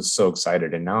 and I was so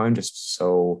excited, and now I'm just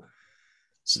so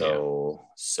sad.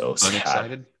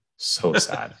 Unexcited? So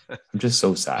sad. I'm just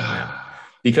so sad, man.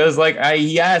 Because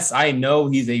I know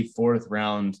he's a fourth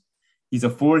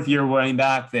year running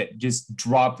back that just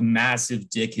dropped massive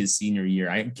dick his senior year.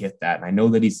 I get that. And I know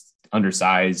that he's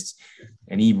undersized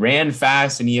and he ran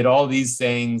fast and he had all these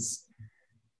things.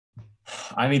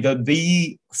 I mean,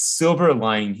 the silver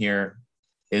lining here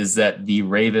is that the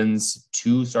Ravens'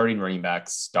 2 starting running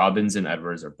backs, Dobbins and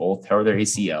Edwards, are both tore their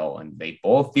ACL, and they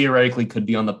both theoretically could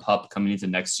be on the PUP coming into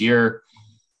next year.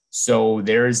 So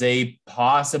there's a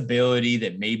possibility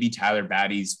that maybe Tyler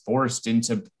Beatty's forced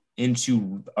into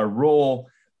a role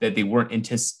that they weren't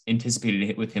anticipated to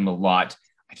hit with him a lot.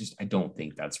 I don't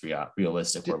think that's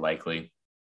realistic or likely.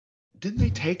 Didn't they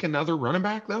take another running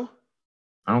back, though?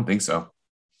 I don't think so.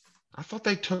 I thought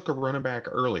they took a running back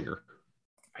earlier.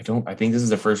 I think this is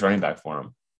the first running back for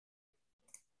him.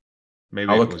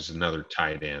 Maybe it was another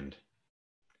tight end.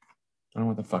 I don't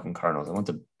want the fucking Cardinals. I want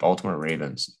the Baltimore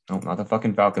Ravens. No, not the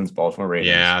fucking Falcons, Baltimore Ravens.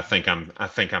 Yeah, I think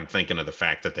I'm thinking of the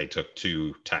fact that they took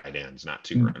 2 tight ends, not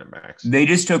 2 running backs. They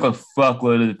just took a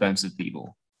fuckload of defensive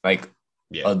people.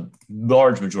 A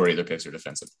large majority of their picks are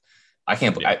defensive. I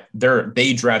can't believe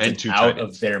they drafted out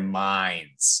of their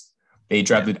minds. They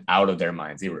drafted out of their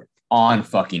minds. They were on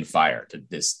fucking fire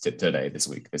this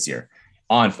year.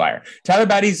 On fire. Tyler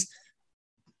Beatty's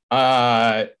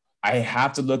I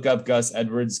have to look up Gus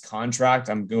Edwards' contract.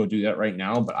 I'm going to do that right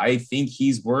now, but I think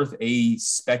he's worth a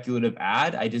speculative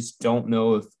ad. I just don't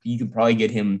know if you could probably get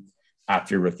him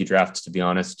after rookie drafts, to be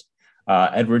honest.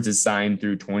 Edwards is signed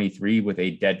through 23 with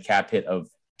a dead cap hit of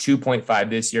 2.5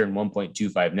 this year and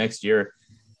 1.25 next year.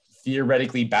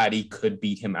 theoretically Batty could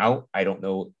beat him out. I don't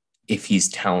know if he's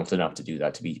talented enough to do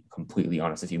that, to be completely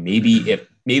honest with you. Maybe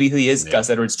he is. Gus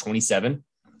Edwards 27.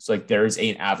 So like there's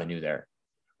an avenue there,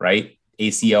 right?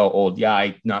 ACL old. Yeah,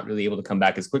 I'm not really able to come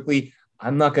back as quickly.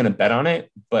 I'm not going to bet on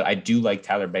it, but I do like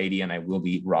Tyler Beatty, and I will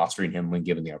be rostering him when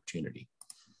given the opportunity.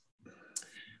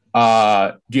 Do you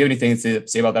have anything to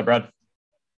say about that, Brad?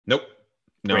 Nope.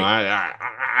 No,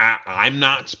 I'm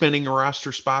not spending a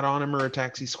roster spot on him or a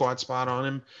taxi squad spot on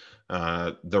him.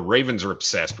 The Ravens are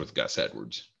obsessed with Gus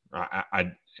Edwards.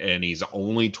 And he's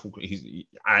only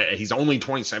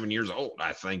 27 years old.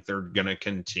 I think they're going to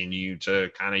continue to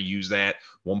kind of use that.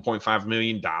 $1.5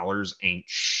 million ain't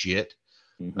shit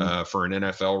for an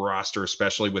NFL roster,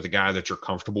 especially with a guy that you're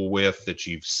comfortable with, that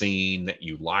you've seen, that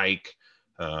you like.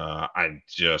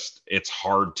 It's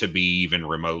hard to be even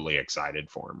remotely excited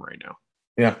for him right now.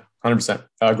 Yeah, 100%.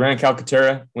 Grant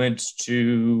Calcaterra went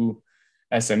to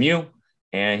SMU,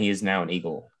 and he is now an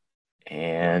Eagle.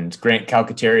 And Grant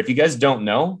Calcaterra, if you guys don't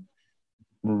know,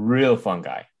 real fun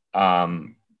guy.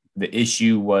 The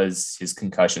issue was his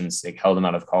concussions. They held him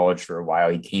out of college for a while.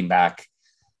 He came back,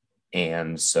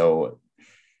 and so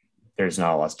there's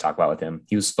not a lot to talk about with him.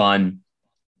 He was fun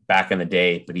back in the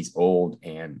day, but he's old,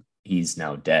 and he's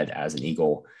now dead as an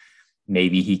Eagle.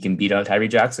 Maybe he can beat out Tyree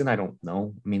Jackson. I don't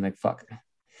know. I mean, like, fuck.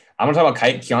 I'm going to talk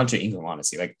about Keontae Ingram,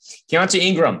 honestly. Like, Keontae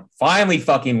Ingram finally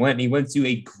fucking went, and he went to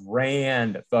a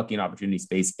grand fucking opportunity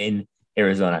space in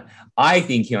Arizona. I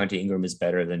think Keontae Ingram is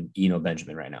better than Eno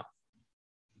Benjamin right now.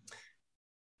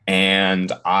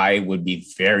 And I would be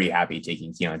very happy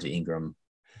taking Keontae Ingram.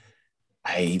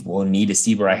 I will need to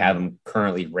see where I have him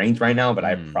currently ranked right now, but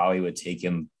I probably would take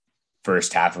him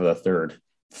first half of the third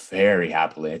very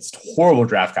happily. It's horrible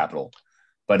draft capital.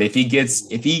 But if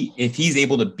he's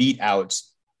able to beat out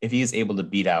Eno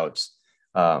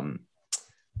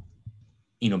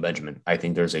Benjamin, I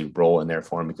think there's a role in there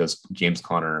for him, because James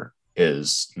Conner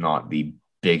is not the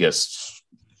biggest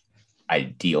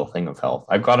ideal thing of health.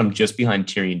 I've got him just behind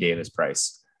Tyrion Davis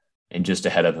price and just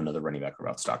ahead of another running back we're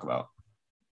about to talk about.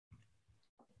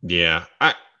 Yeah,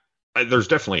 there's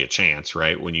definitely a chance,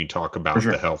 right? When you talk about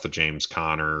the health of James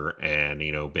Conner and,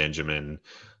 Benjamin,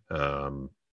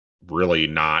 really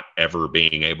not ever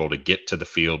being able to get to the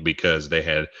field because they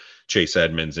had Chase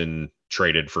Edmonds and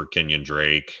traded for Kenyon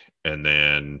Drake, and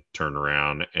then turned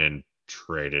around and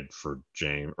traded for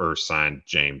signed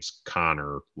James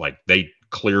Conner. Like, they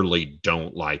clearly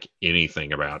don't like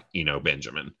anything about Eno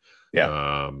Benjamin.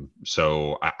 Yeah.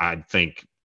 So I think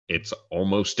it's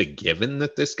almost a given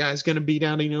that this guy's going to beat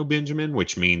out Eno Benjamin,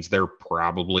 which means there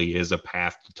probably is a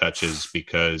path to touches,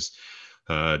 because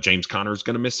James Conner is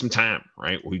going to miss some time,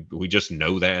 right? We just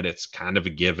know that. It's kind of a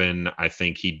given. I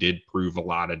think he did prove a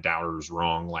lot of doubters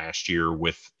wrong last year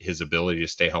with his ability to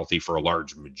stay healthy for a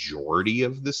large majority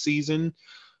of the season.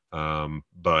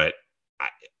 But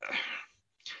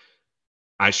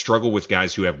I struggle with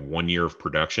guys who have 1 year of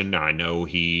production. Now, I know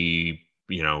he,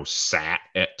 sat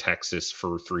at Texas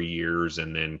for 3 years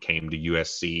and then came to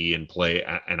USC and play.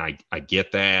 And I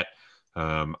get that.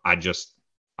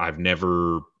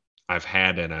 I've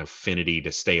had an affinity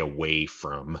to stay away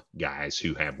from guys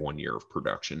who have 1 year of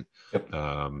production. Yep.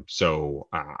 So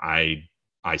I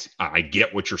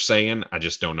get what you're saying. I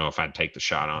just don't know if I'd take the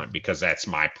shot on it, because that's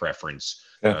my preference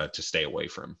to stay away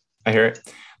from. I hear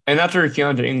it. And after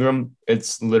Keontae Ingram,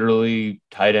 it's literally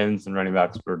tight ends and running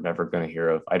backs we're never going to hear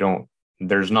of.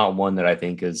 There's not one that I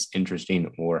think is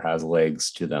interesting or has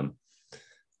legs to them.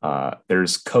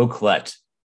 There's Cleft,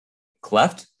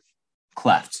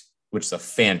 which is a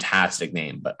fantastic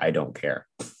name, but I don't care.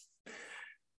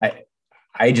 If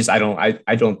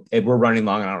we're running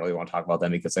long, and I don't really want to talk about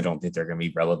them because I don't think they're going to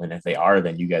be relevant. If they are,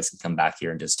 then you guys can come back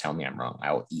here and just tell me I'm wrong.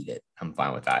 I will eat it. I'm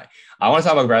fine with that. I want to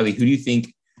talk about Bradley. Who do you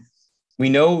think? We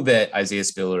know that Isaiah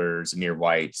Spiller, Zamir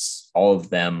White, all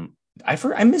of them.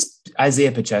 I missed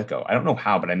Isaiah Pacheco. I don't know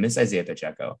how, but I missed Isaiah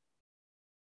Pacheco.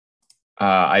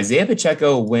 Isaiah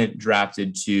Pacheco went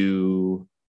drafted to,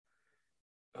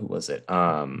 who was it?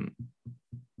 Where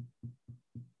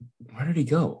did he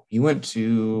go? He went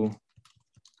to,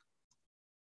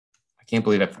 I can't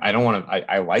believe it.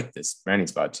 I like this branding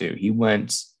spot too. He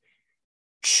went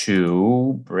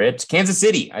to Kansas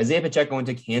City. Isaiah Pacheco went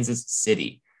to Kansas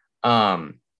City.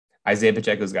 Isaiah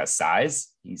Pacheco's got size.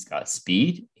 He's got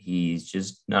speed. He's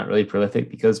just not really prolific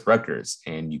because Rutgers,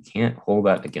 and you can't hold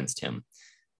that against him.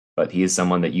 But he is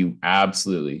someone that you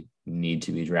absolutely need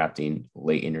to be drafting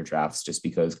late in your drafts, just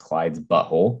because Clyde's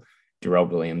butthole, Darrell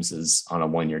Williams, is on a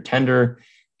 1 year tender,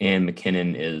 and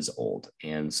McKinnon is old.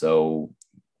 And so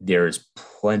there's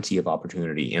plenty of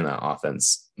opportunity in that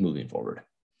offense moving forward.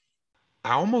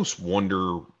 I almost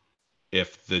wonder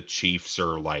if the Chiefs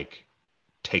are like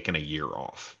taking a year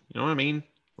off. You know what I mean?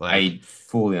 Like, I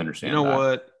fully understand. you know that.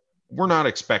 what? We're not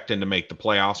expecting to make the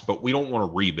playoffs, but we don't want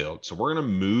to rebuild. So we're going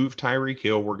to move Tyreek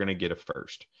Hill. We're going to get a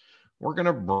first. We're going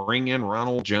to bring in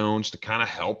Ronald Jones to kind of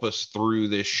help us through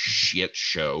this shit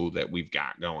show that we've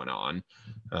got going on,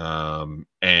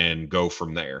 and go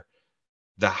from there.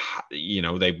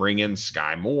 They bring in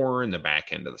Sky Moore in the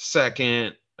back end of the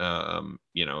second.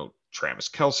 Travis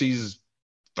Kelce's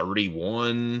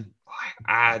 31.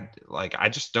 I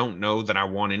just don't know that I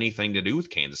want anything to do with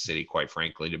Kansas City, quite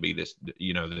frankly, to be this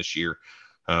year.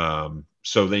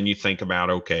 So then you think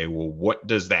about, okay, well, what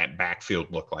does that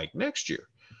backfield look like next year?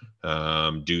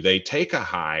 Do they take a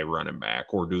high running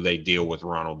back, or do they deal with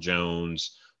Ronald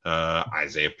Jones,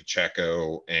 Isaiah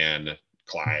Pacheco, and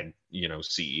Clyde,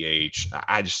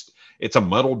 CEH? It's a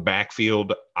muddled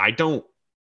backfield.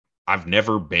 I've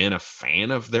never been a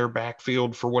fan of their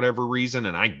backfield for whatever reason,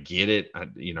 and I get it.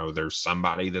 There's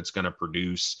somebody that's going to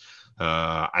produce.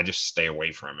 I just stay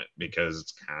away from it because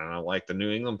it's kind of like the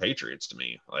New England Patriots to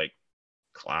me. Like,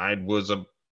 Clyde was a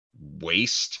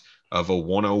waste of a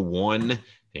 101.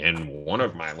 In one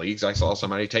of my leagues, I saw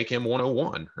somebody take him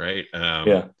 101, right?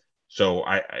 Yeah. So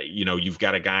you've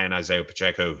got a guy in Isaiah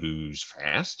Pacheco who's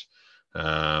fast.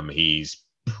 He's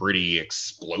pretty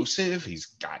explosive. He's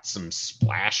got some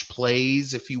splash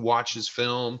plays if you watch his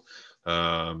film.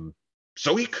 So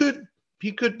he could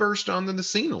burst onto the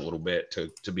scene a little bit,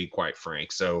 to be quite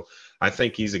frank. So I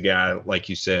think he's a guy, like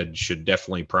you said, should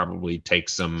definitely probably take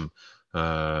some.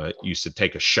 You should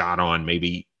take a shot on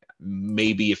maybe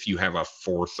if you have a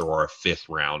 4th or a 5th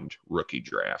round rookie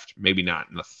draft, maybe not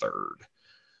in the 3rd.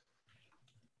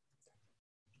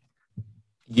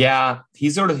 Yeah,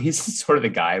 he's sort of the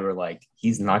guy where like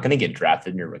he's not going to get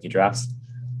drafted in your rookie drafts,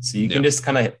 so you can just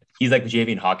kind of, he's like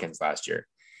Javian Hawkins last year.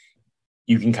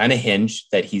 You can kind of hinge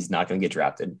that he's not going to get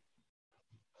drafted,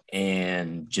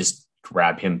 and just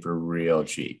grab him for real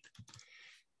cheap.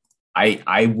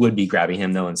 I would be grabbing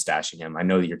him though and stashing him. I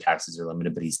know that your taxes are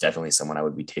limited, but he's definitely someone I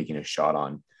would be taking a shot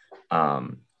on.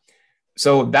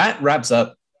 So that wraps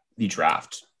up the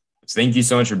draft. So thank you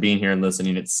so much for being here and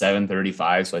listening. It's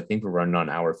 7:35, so I think we're running on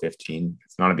hour 15.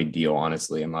 It's not a big deal,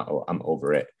 honestly. I'm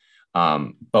over it.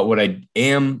 But what I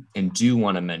am and do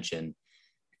want to mention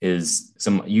is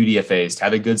some UDFAs.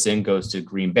 Tyler Goodson goes to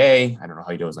Green Bay. I don't know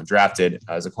how he goes undrafted.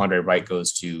 Zaquandre Wright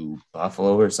goes to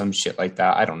Buffalo or some shit like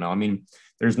that. I don't know. I mean,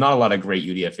 there's not a lot of great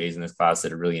UDFAs in this class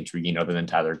that are really intriguing other than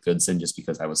Tyler Goodson, just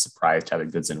because I was surprised Tyler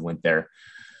Goodson went there.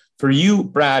 For you,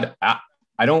 Brad, I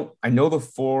know the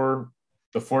 4th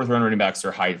round running backs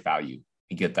are high value.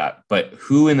 You get that. But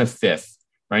who in the 5th,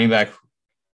 running back,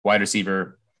 wide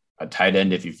receiver, a tight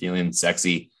end, if you're feeling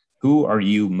sexy, who are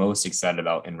you most excited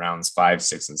about in rounds 5,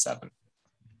 6, and 7?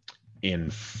 In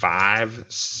 5,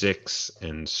 6,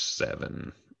 and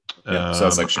 7. Yeah, so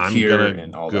it's like Shakir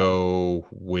and all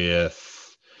that.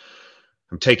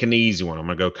 I'm taking the easy one. I'm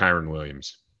going to go Kyren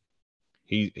Williams.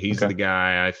 He's okay. The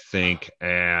guy I think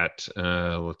at,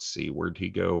 let's see, where'd he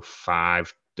go?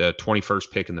 The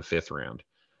 21st pick in the 5th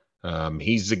round.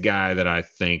 He's the guy that I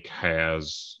think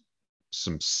has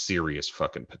some serious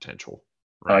fucking potential.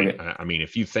 Right. I mean,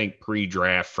 if you think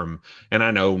pre-draft and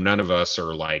I know none of us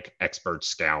are like expert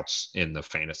scouts in the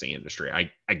fantasy industry.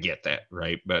 I get that.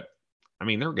 Right. But I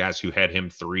mean, there are guys who had him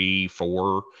 3,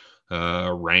 4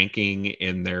 ranking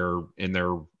in their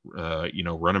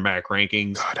running back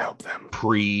rankings. God help them.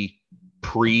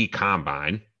 Pre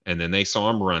combine. And then they saw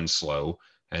him run slow.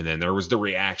 And then there was the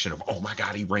reaction of, oh my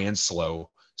God, he ran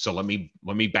slow. So let me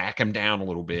back him down a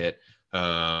little bit.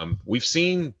 We've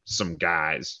seen some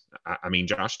guys. I mean,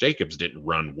 Josh Jacobs didn't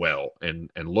run well, and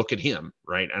look at him,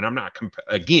 right? And I'm not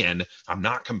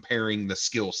comparing the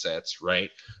skill sets,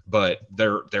 right? But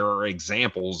there are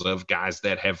examples of guys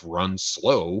that have run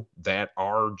slow that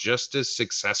are just as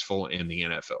successful in the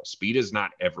NFL. Speed is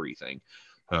not everything.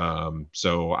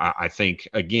 So I think,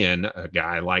 again, a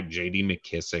guy like J.D.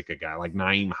 McKissick, a guy like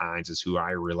Nyheim Hines is who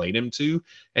I relate him to.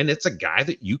 And it's a guy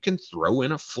that you can throw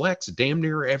in a flex damn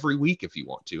near every week if you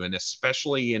want to, and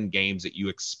especially in games that you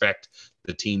expect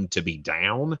the team to be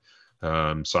down.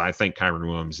 So I think Kyren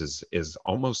Williams is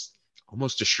almost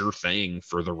a sure thing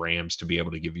for the Rams to be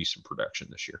able to give you some production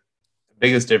this year. The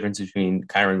biggest difference between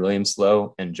Kyren Williams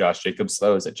slow and Josh Jacobs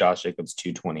slow is that Josh Jacobs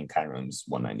 220 and Kyren Williams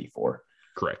 194.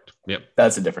 Correct. Yep.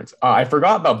 That's the difference. I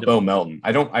forgot about Bo Melton.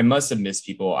 I must have missed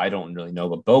people. I don't really know,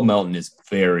 but Bo Melton is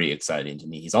very exciting to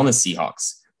me. He's on the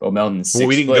Seahawks. Bo Melton.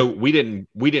 Well, we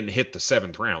didn't hit the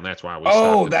 7th round. That's why we.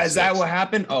 Is that what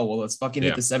happened? Oh, well, let's fucking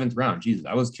hit the 7th round. Jesus,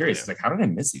 I was curious. Yeah. It's like, how did I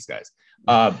miss these guys?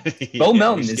 Bo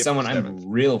Melton is someone I'm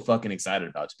real fucking excited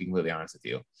about, to be completely honest with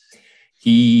you.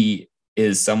 He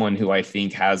is someone who I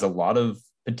think has a lot of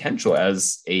potential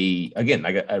as a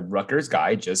Rutgers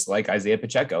guy, just like Isaiah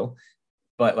Pacheco.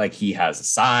 But like he has a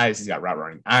size, he's got route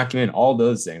running acumen, all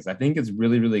those things. I think it's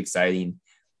really, really exciting.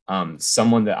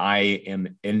 Someone that I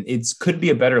am, and it could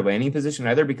be a better landing position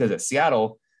either, because at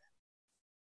Seattle,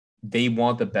 they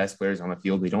want the best players on the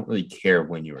field. They don't really care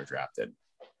when you were drafted.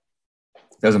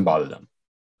 It doesn't bother them.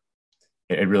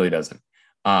 It really doesn't.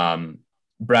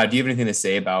 Brad, do you have anything to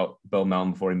say about Bo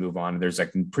Melton before we move on? There's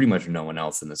like pretty much no one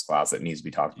else in this class that needs to be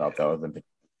talked about, though.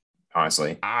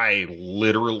 Honestly, I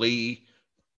literally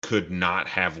could not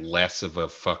have less of a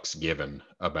fucks given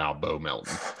about Bo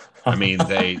Melton. I mean,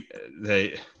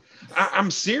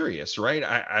 I'm serious, right?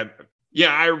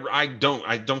 I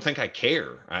don't think I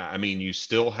care. I mean, you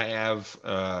still have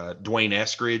Dwayne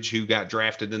Eskridge, who got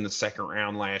drafted in the second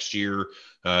round last year.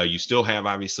 You still have,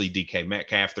 obviously, DK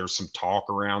Metcalf. There's some talk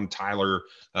around Tyler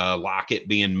Lockett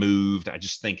being moved. I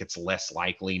just think it's less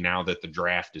likely now that the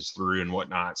draft is through and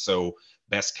whatnot. So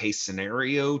best case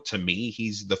scenario, to me,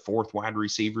 he's the fourth wide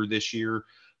receiver this year.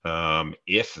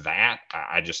 If that,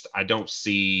 I don't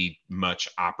see much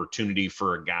opportunity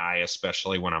for a guy,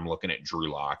 especially when I'm looking at Drew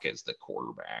Lock as the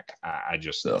quarterback.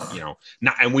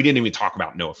 Not, and we didn't even talk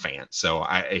about Noah Fant. So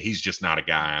he's just not a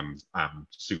guy I'm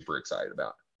super excited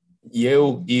about.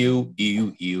 Two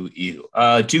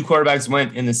quarterbacks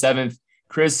went in the 7th.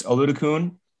 Chris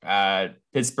Oludokun at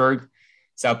Pittsburgh,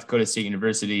 South Dakota State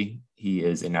University. He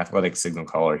is an athletic signal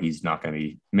caller. He's not going to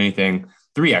be anything.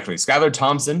 3, actually. Skylar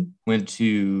Thompson went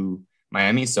to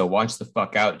Miami, so watch the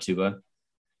fuck out, Tua.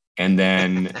 And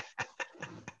then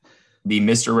the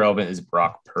Mr. Relevant is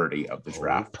Brock Purdy of the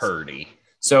draft. Purdy.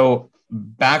 So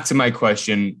back to my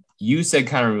question. You said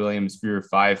Connor Williams for your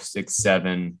 5, 6,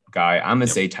 7 guy. I'm going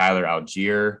to say Tyler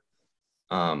Algier.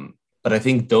 But I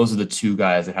think those are the two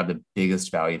guys that have the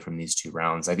biggest value from these 2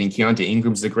 rounds. I think Keontae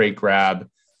Ingram's a great grab.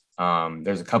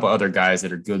 There's a couple other guys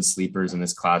that are good sleepers in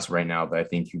this class right now that I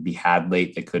think could be had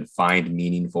late that could find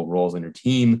meaningful roles in your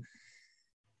team.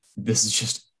 This is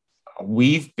just,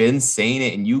 we've been saying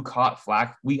it and you caught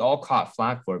flack. We all caught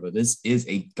flack for it, but this is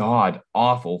a god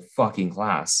awful fucking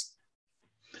class.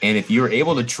 And if you're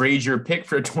able to trade your pick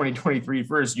for 2023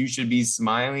 first, you should be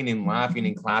smiling and laughing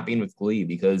and clapping with glee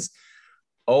because,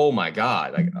 oh my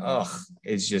God,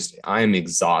 it's just, I'm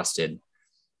exhausted.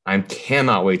 I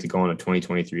cannot wait to go into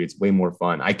 2023. It's way more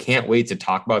fun. I can't wait to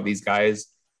talk about these guys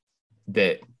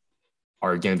that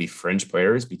are going to be fringe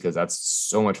players because that's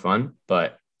so much fun.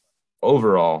 But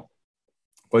overall,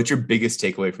 what's your biggest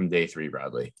takeaway from day 3,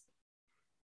 Bradley?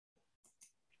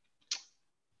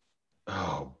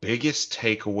 Oh, biggest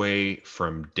takeaway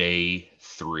from day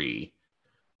 3.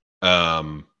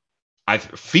 I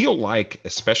feel like,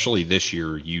 especially this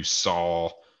year, you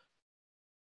saw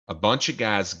a bunch of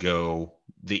guys go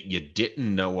that you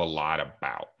didn't know a lot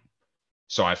about.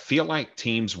 So I feel like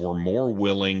teams were more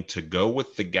willing to go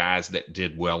with the guys that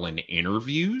did well in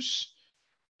interviews,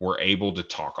 were able to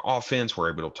talk offense, were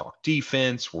able to talk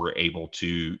defense, were able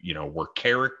to, were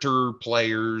character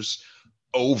players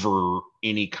over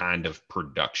any kind of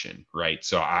production, right?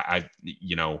 So I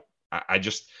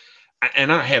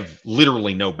have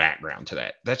literally no background to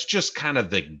that. That's just kind of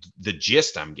the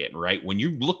gist I'm getting, right? When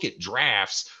you look at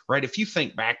drafts, right? If you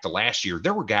think back to last year,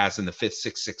 there were guys in the 5th,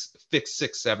 6th,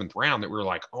 7th round that were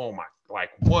like, oh my, like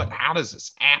what? How does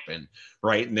this happen?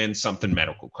 Right? And then something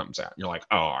medical comes out. And you're like,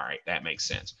 oh, all right, that makes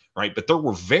sense, right? But there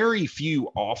were very few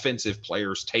offensive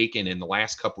players taken in the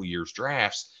last couple years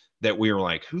drafts that we were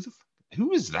like,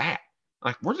 who is that?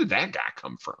 Like, where did that guy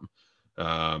come from?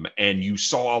 And you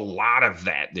saw a lot of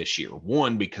that this year.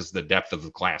 1, because the depth of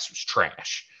the class was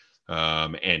trash.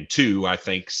 And 2, I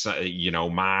think,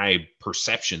 my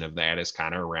perception of that is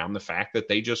kind of around the fact that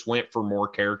they just went for more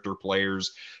character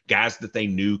players, guys that they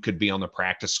knew could be on the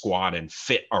practice squad and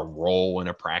fit a role in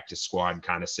a practice squad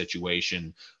kind of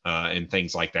situation, and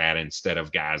things like that, instead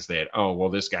of guys that, oh, well,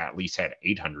 this guy at least had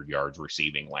 800 yards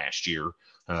receiving last year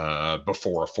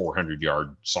before a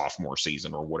 400-yard sophomore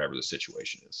season or whatever the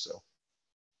situation is. So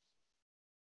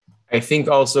I think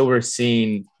also we're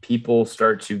seeing people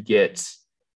start to get,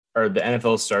 or the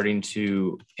NFL is starting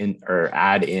to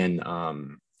add in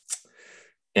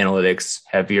analytics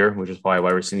heavier, which is probably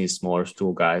why we're seeing these smaller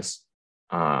stool guys.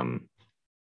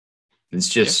 It's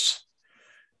just,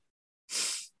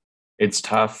 it's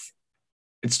tough.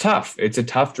 It's tough. It's a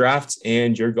tough draft,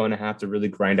 and you're going to have to really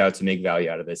grind out to make value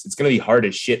out of this. It's going to be hard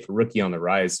as shit for Rookie on the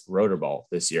Rise Rotorball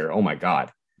this year. Oh my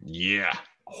God. Yeah.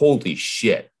 Holy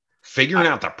shit. Figuring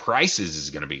out the prices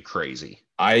is going to be crazy.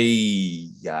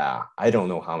 I don't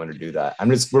know how I'm going to do that.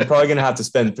 We're probably going to have to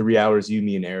spend 3 hours, you,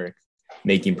 me, and Eric,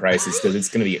 making prices because it's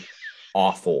going to be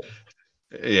awful.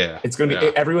 Yeah. It's going to be,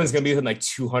 everyone's going to be within like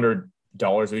 $200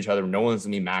 of each other. No one's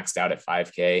going to be maxed out at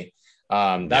 5K.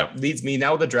 That leads me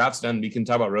now with the draft's done. We can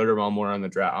talk about Rotorball more on the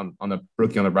draft, on the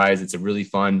Rookie on the Rise. It's a really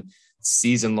fun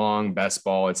season long best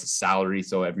ball. It's a salary.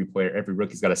 So every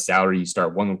rookie's got a salary. You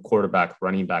start one quarterback,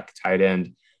 running back, tight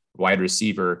end, wide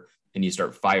receiver, and you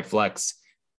start 5 flex.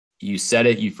 You set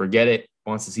it, you forget it.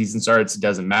 Once the season starts, it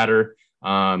doesn't matter.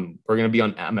 We're going to be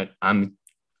on, I'm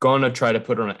going to try to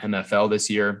put on an MFL this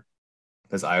year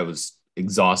because I was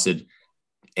exhausted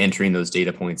entering those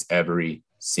data points every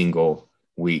single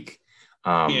week.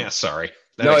 Sorry.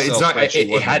 No, it's not.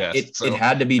 It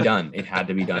had to be done. It had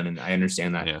to be done. And I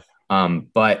understand that. Yeah.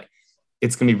 But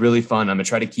it's going to be really fun. I'm going to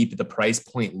try to keep the price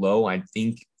point low. I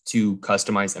think to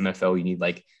customize MFL, you need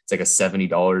it's like a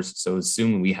 $70. So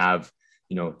assuming we have,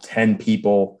 10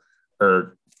 people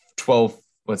or 12,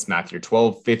 what's math here?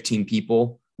 12, 15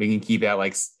 people, we can keep at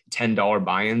like $10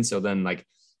 buy-in. So then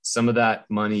some of that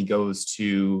money goes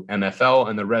to MFL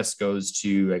and the rest goes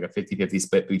to like a 50-50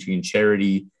 split between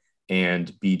charity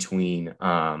and between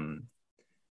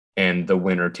and the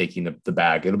winner taking the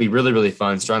bag. It'll be really, really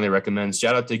fun. Strongly recommend.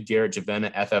 Shout out to Garrett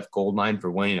Javena, FF Goldmine, for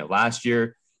winning it last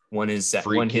year. Won his ass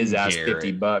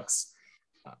 $50.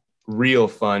 Real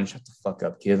fun. Shut the fuck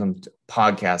up, kids. I'm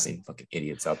podcasting. Fucking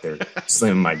idiots out there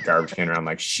slamming my garbage can around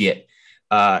like shit.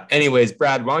 Anyways,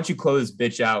 Brad, why don't you close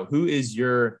this bitch out? Who is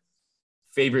your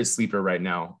favorite sleeper right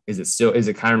now? Is it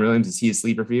Kyren Williams? Is he a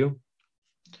sleeper for you?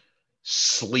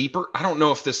 Sleeper? I don't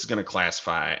know if this is going to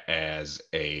classify as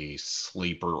a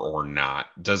sleeper or not.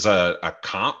 Does a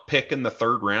comp pick in the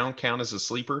 3rd round count as a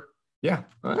sleeper? Yeah.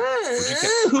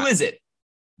 Who is it?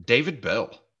 David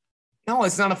Bell. No,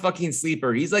 it's not a fucking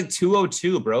sleeper. He's like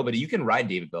 202, bro, but you can ride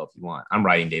David Bell if you want. I'm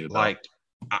riding David Bell.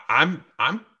 I'm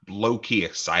low-key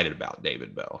excited about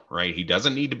David Bell, right? He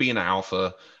doesn't need to be an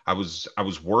alpha. I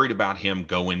was worried about him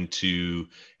going to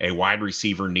a wide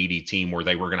receiver needy team where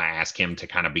they were going to ask him to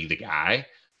kind of be the guy,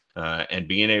 and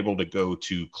being able to go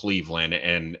to Cleveland,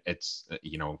 and it's,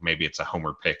 maybe it's a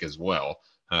homer pick as well.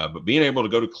 But being able to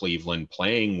go to Cleveland,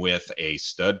 playing with a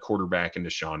stud quarterback in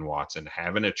Deshaun Watson,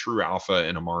 having a true alpha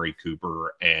in Amari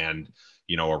Cooper, and,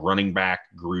 a running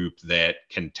back group that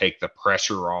can take the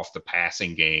pressure off the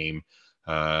passing game.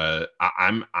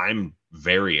 I'm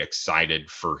very excited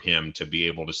for him to be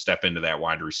able to step into that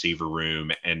wide receiver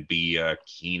room and be a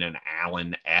Keenan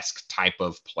Allen-esque type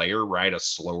of player, right? A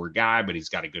slower guy, but he's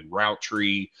got a good route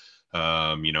tree.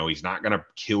 He's not going to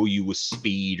kill you with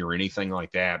speed or anything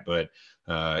like that, but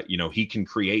he can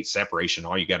create separation.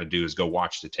 All you got to do is go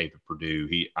watch the tape of Purdue.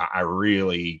 I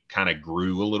really kind of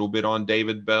grew a little bit on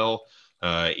David Bell,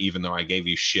 even though I gave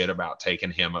you shit about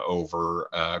taking him over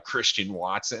Christian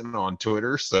Watson on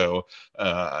Twitter. So,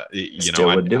 I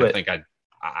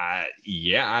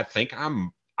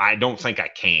don't think I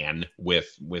can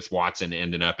with Watson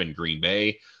ending up in Green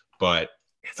Bay, but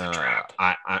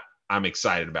I'm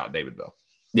excited about David Bell.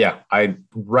 Yeah, I'm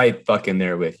right fucking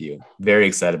there with you. Very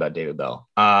excited about David Bell.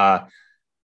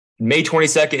 May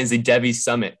 22nd is the Devy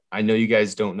Summit. I know you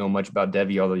guys don't know much about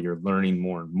Devy, although you're learning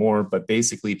more and more. But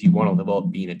basically, if you want to level up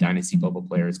being a Dynasty Bubble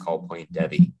player, it's called playing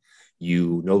Devy.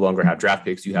 You no longer have draft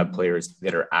picks. You have players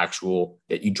that are actual,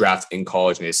 that you draft in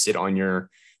college, and they sit on your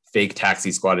fake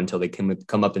taxi squad until they can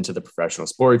come up into the professional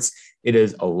sports. It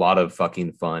is a lot of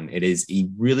fucking fun. It is a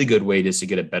really good way just to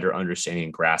get a better understanding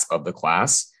and grasp of the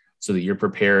class, so that you're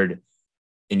prepared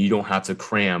and you don't have to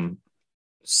cram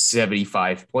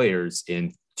 75 players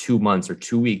in 2 months or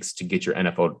 2 weeks to get your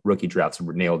NFL rookie drafts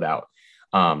nailed out.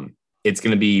 It's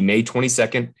going to be May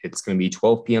 22nd. It's going to be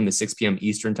 12 p.m. to 6 p.m.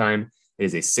 Eastern time. It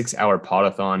is a 6-hour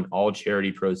podathon. All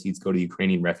charity proceeds go to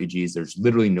Ukrainian refugees. There's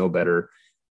literally no better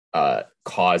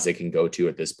cause they can go to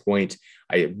at this point.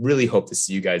 I really hope to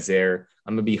see you guys there.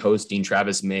 I'm going to be hosting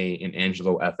Travis May and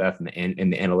Angelo FF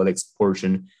in the analytics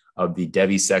portion of the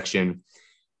Devy section.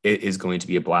 It is going to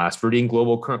be a blast. Viridian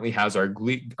Global currently has our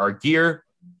gear,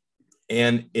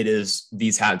 and it is,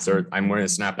 these hats are, I'm wearing a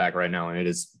snapback right now, and it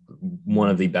is one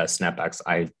of the best snapbacks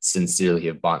I sincerely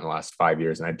have bought in the last 5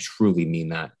 years, and I truly mean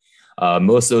that.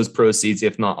 Most of those proceeds,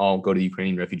 if not all, go to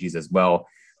Ukrainian refugees as well.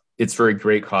 It's for a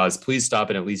great cause. Please stop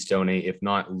and at least donate. If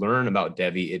not, learn about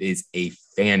Devy. It is a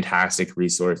fantastic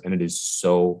resource, and it is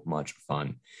so much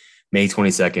fun. May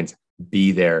 22nd,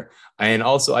 be there. And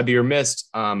also, I'd be remiss.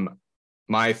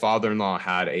 My father-in-law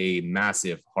had a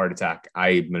massive heart attack.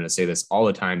 I'm going to say this all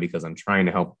the time because I'm trying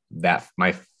to help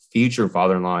my future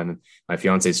father-in-law and my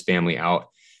fiance's family out.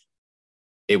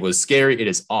 It was scary. It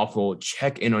is awful.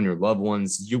 Check in on your loved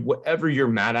ones. Whatever you're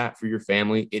mad at for your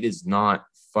family, it is not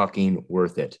fucking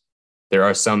worth it. There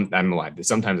are some, I'm alive,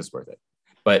 sometimes it's worth it.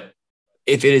 But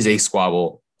if it is a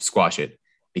squabble, squash it.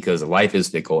 because life is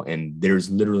fickle and there's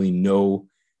literally no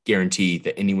guarantee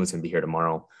that anyone's going to be here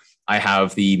tomorrow. I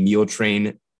have the Meal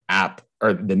Train app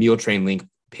or the Meal Train link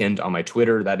pinned on my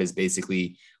Twitter. That is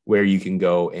basically where you can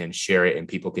go and share it and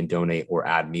people can donate or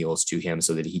add meals to him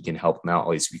so that he can help him out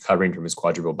while he's recovering from his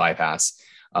quadruple bypass.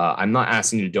 I'm not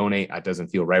asking you to donate. That doesn't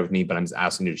feel right with me, but I'm just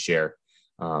asking you to share.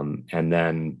 And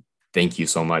then thank you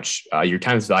so much. Your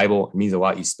time is valuable. It means a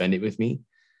lot. You spend it with me.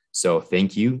 So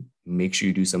thank you. Make sure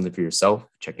you do something for yourself.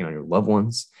 Check in on your loved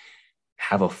ones.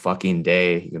 Have a fucking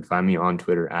day. You can find me on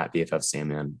Twitter at BFF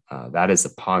Sandman. That is the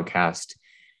podcast.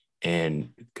 And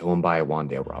go and buy a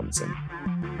Wandale Robinson.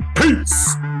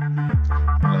 Peace.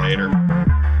 Later.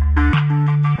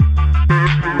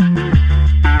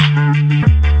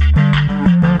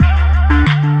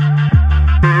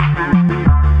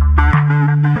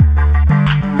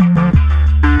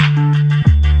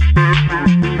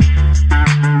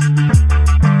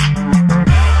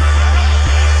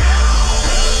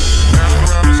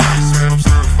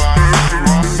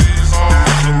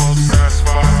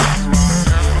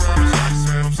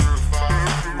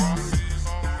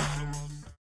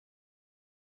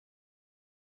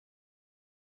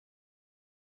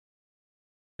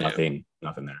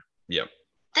 Nothing there. Yep.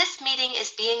 This meeting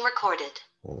is being recorded.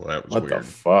 Well, that was What weird. the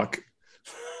fuck?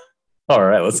 All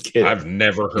right, let's get it. I've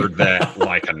never heard that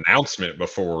like announcement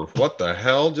before. What the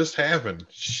hell just happened?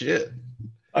 Shit.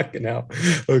 Fucking hell.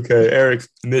 Okay, Eric,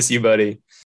 miss you, buddy.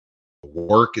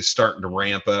 Work is starting to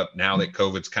ramp up now that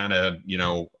COVID's kind of,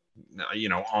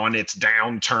 on its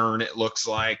downturn. It looks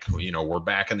like, we're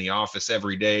back in the office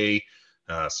every day.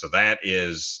 So that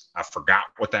is, I forgot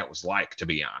what that was like, to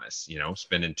be honest.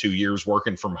 Spending 2 years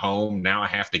working from home. Now I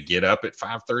have to get up at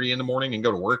 5:30 in the morning and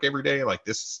go to work every day. Like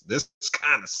this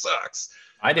kind of sucks.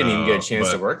 I didn't even get a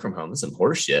chance to work from home. This is some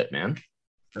horse shit, man.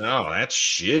 Oh, that's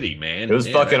shitty, man. It was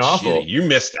fucking awful. Shitty. You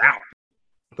missed out.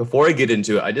 Before I get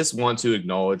into it, I just want to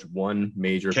acknowledge one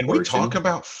major Can portion. we talk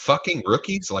about fucking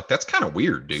rookies? Like, that's kind of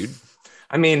weird, dude.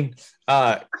 I mean,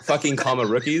 fucking comma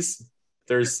rookies.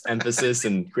 There's emphasis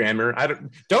and grammar.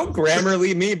 Don't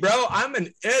Grammarly me, bro. I'm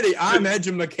an idiot. I'm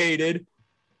educated.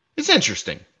 It's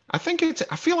interesting. I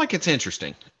feel like it's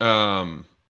interesting. And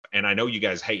I know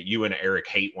you and Eric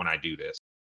hate when I do this.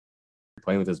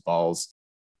 Playing with his balls.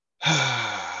 So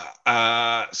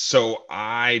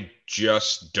I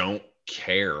just don't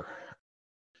care.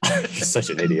 You're such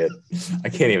an idiot. I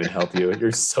can't even help you.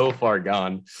 You're so far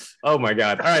gone. Oh my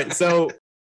God. All right. So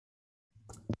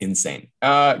insane.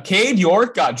 Cade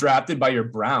York got drafted by your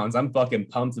Browns. I'm fucking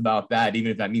pumped about that.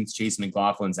 Even if that means Chase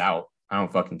McLaughlin's out. I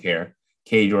don't fucking care.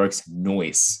 Cade York's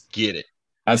noise. Get it.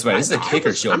 That's right. This is a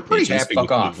kicker show. I'm pretty bitches. happy Fuck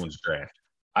with off. Cleveland's draft.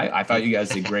 I thought you guys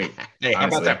did great. Hey, how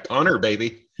about that punter,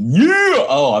 baby? Yeah.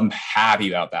 Oh, I'm happy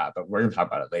about that, but we're going to talk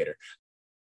about it later.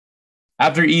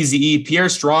 After Eazy-E, Pierre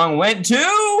Strong went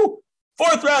to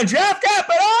 4th round draft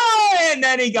capital, and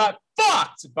then he got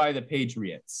fucked by the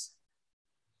Patriots.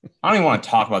 I don't even want to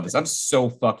talk about this. I'm so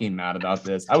fucking mad about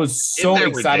this. I was so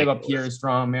excited about Pierre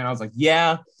Strong, man. I was like,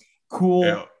 yeah, cool.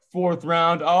 Yeah. 4th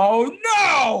round. Oh,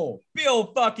 no. Bill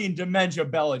fucking Dementia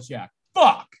Belichick.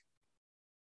 Fuck.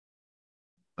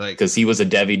 Because he was a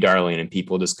Debbie Darling and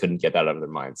people just couldn't get that out of their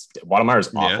minds. Wademeyer is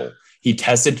awful. Yeah. He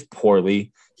tested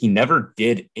poorly. He never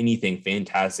did anything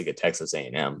fantastic at Texas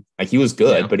A&M. Like, he was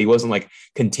good, but he wasn't like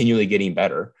continually getting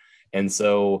better. And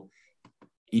so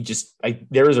he just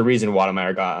there was a reason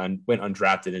Wademeyer went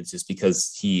undrafted. And it's just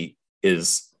because he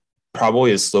is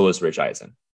probably as slow as Rich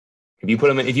Eisen. If you put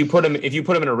him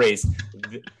in a race,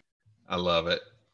 I love it.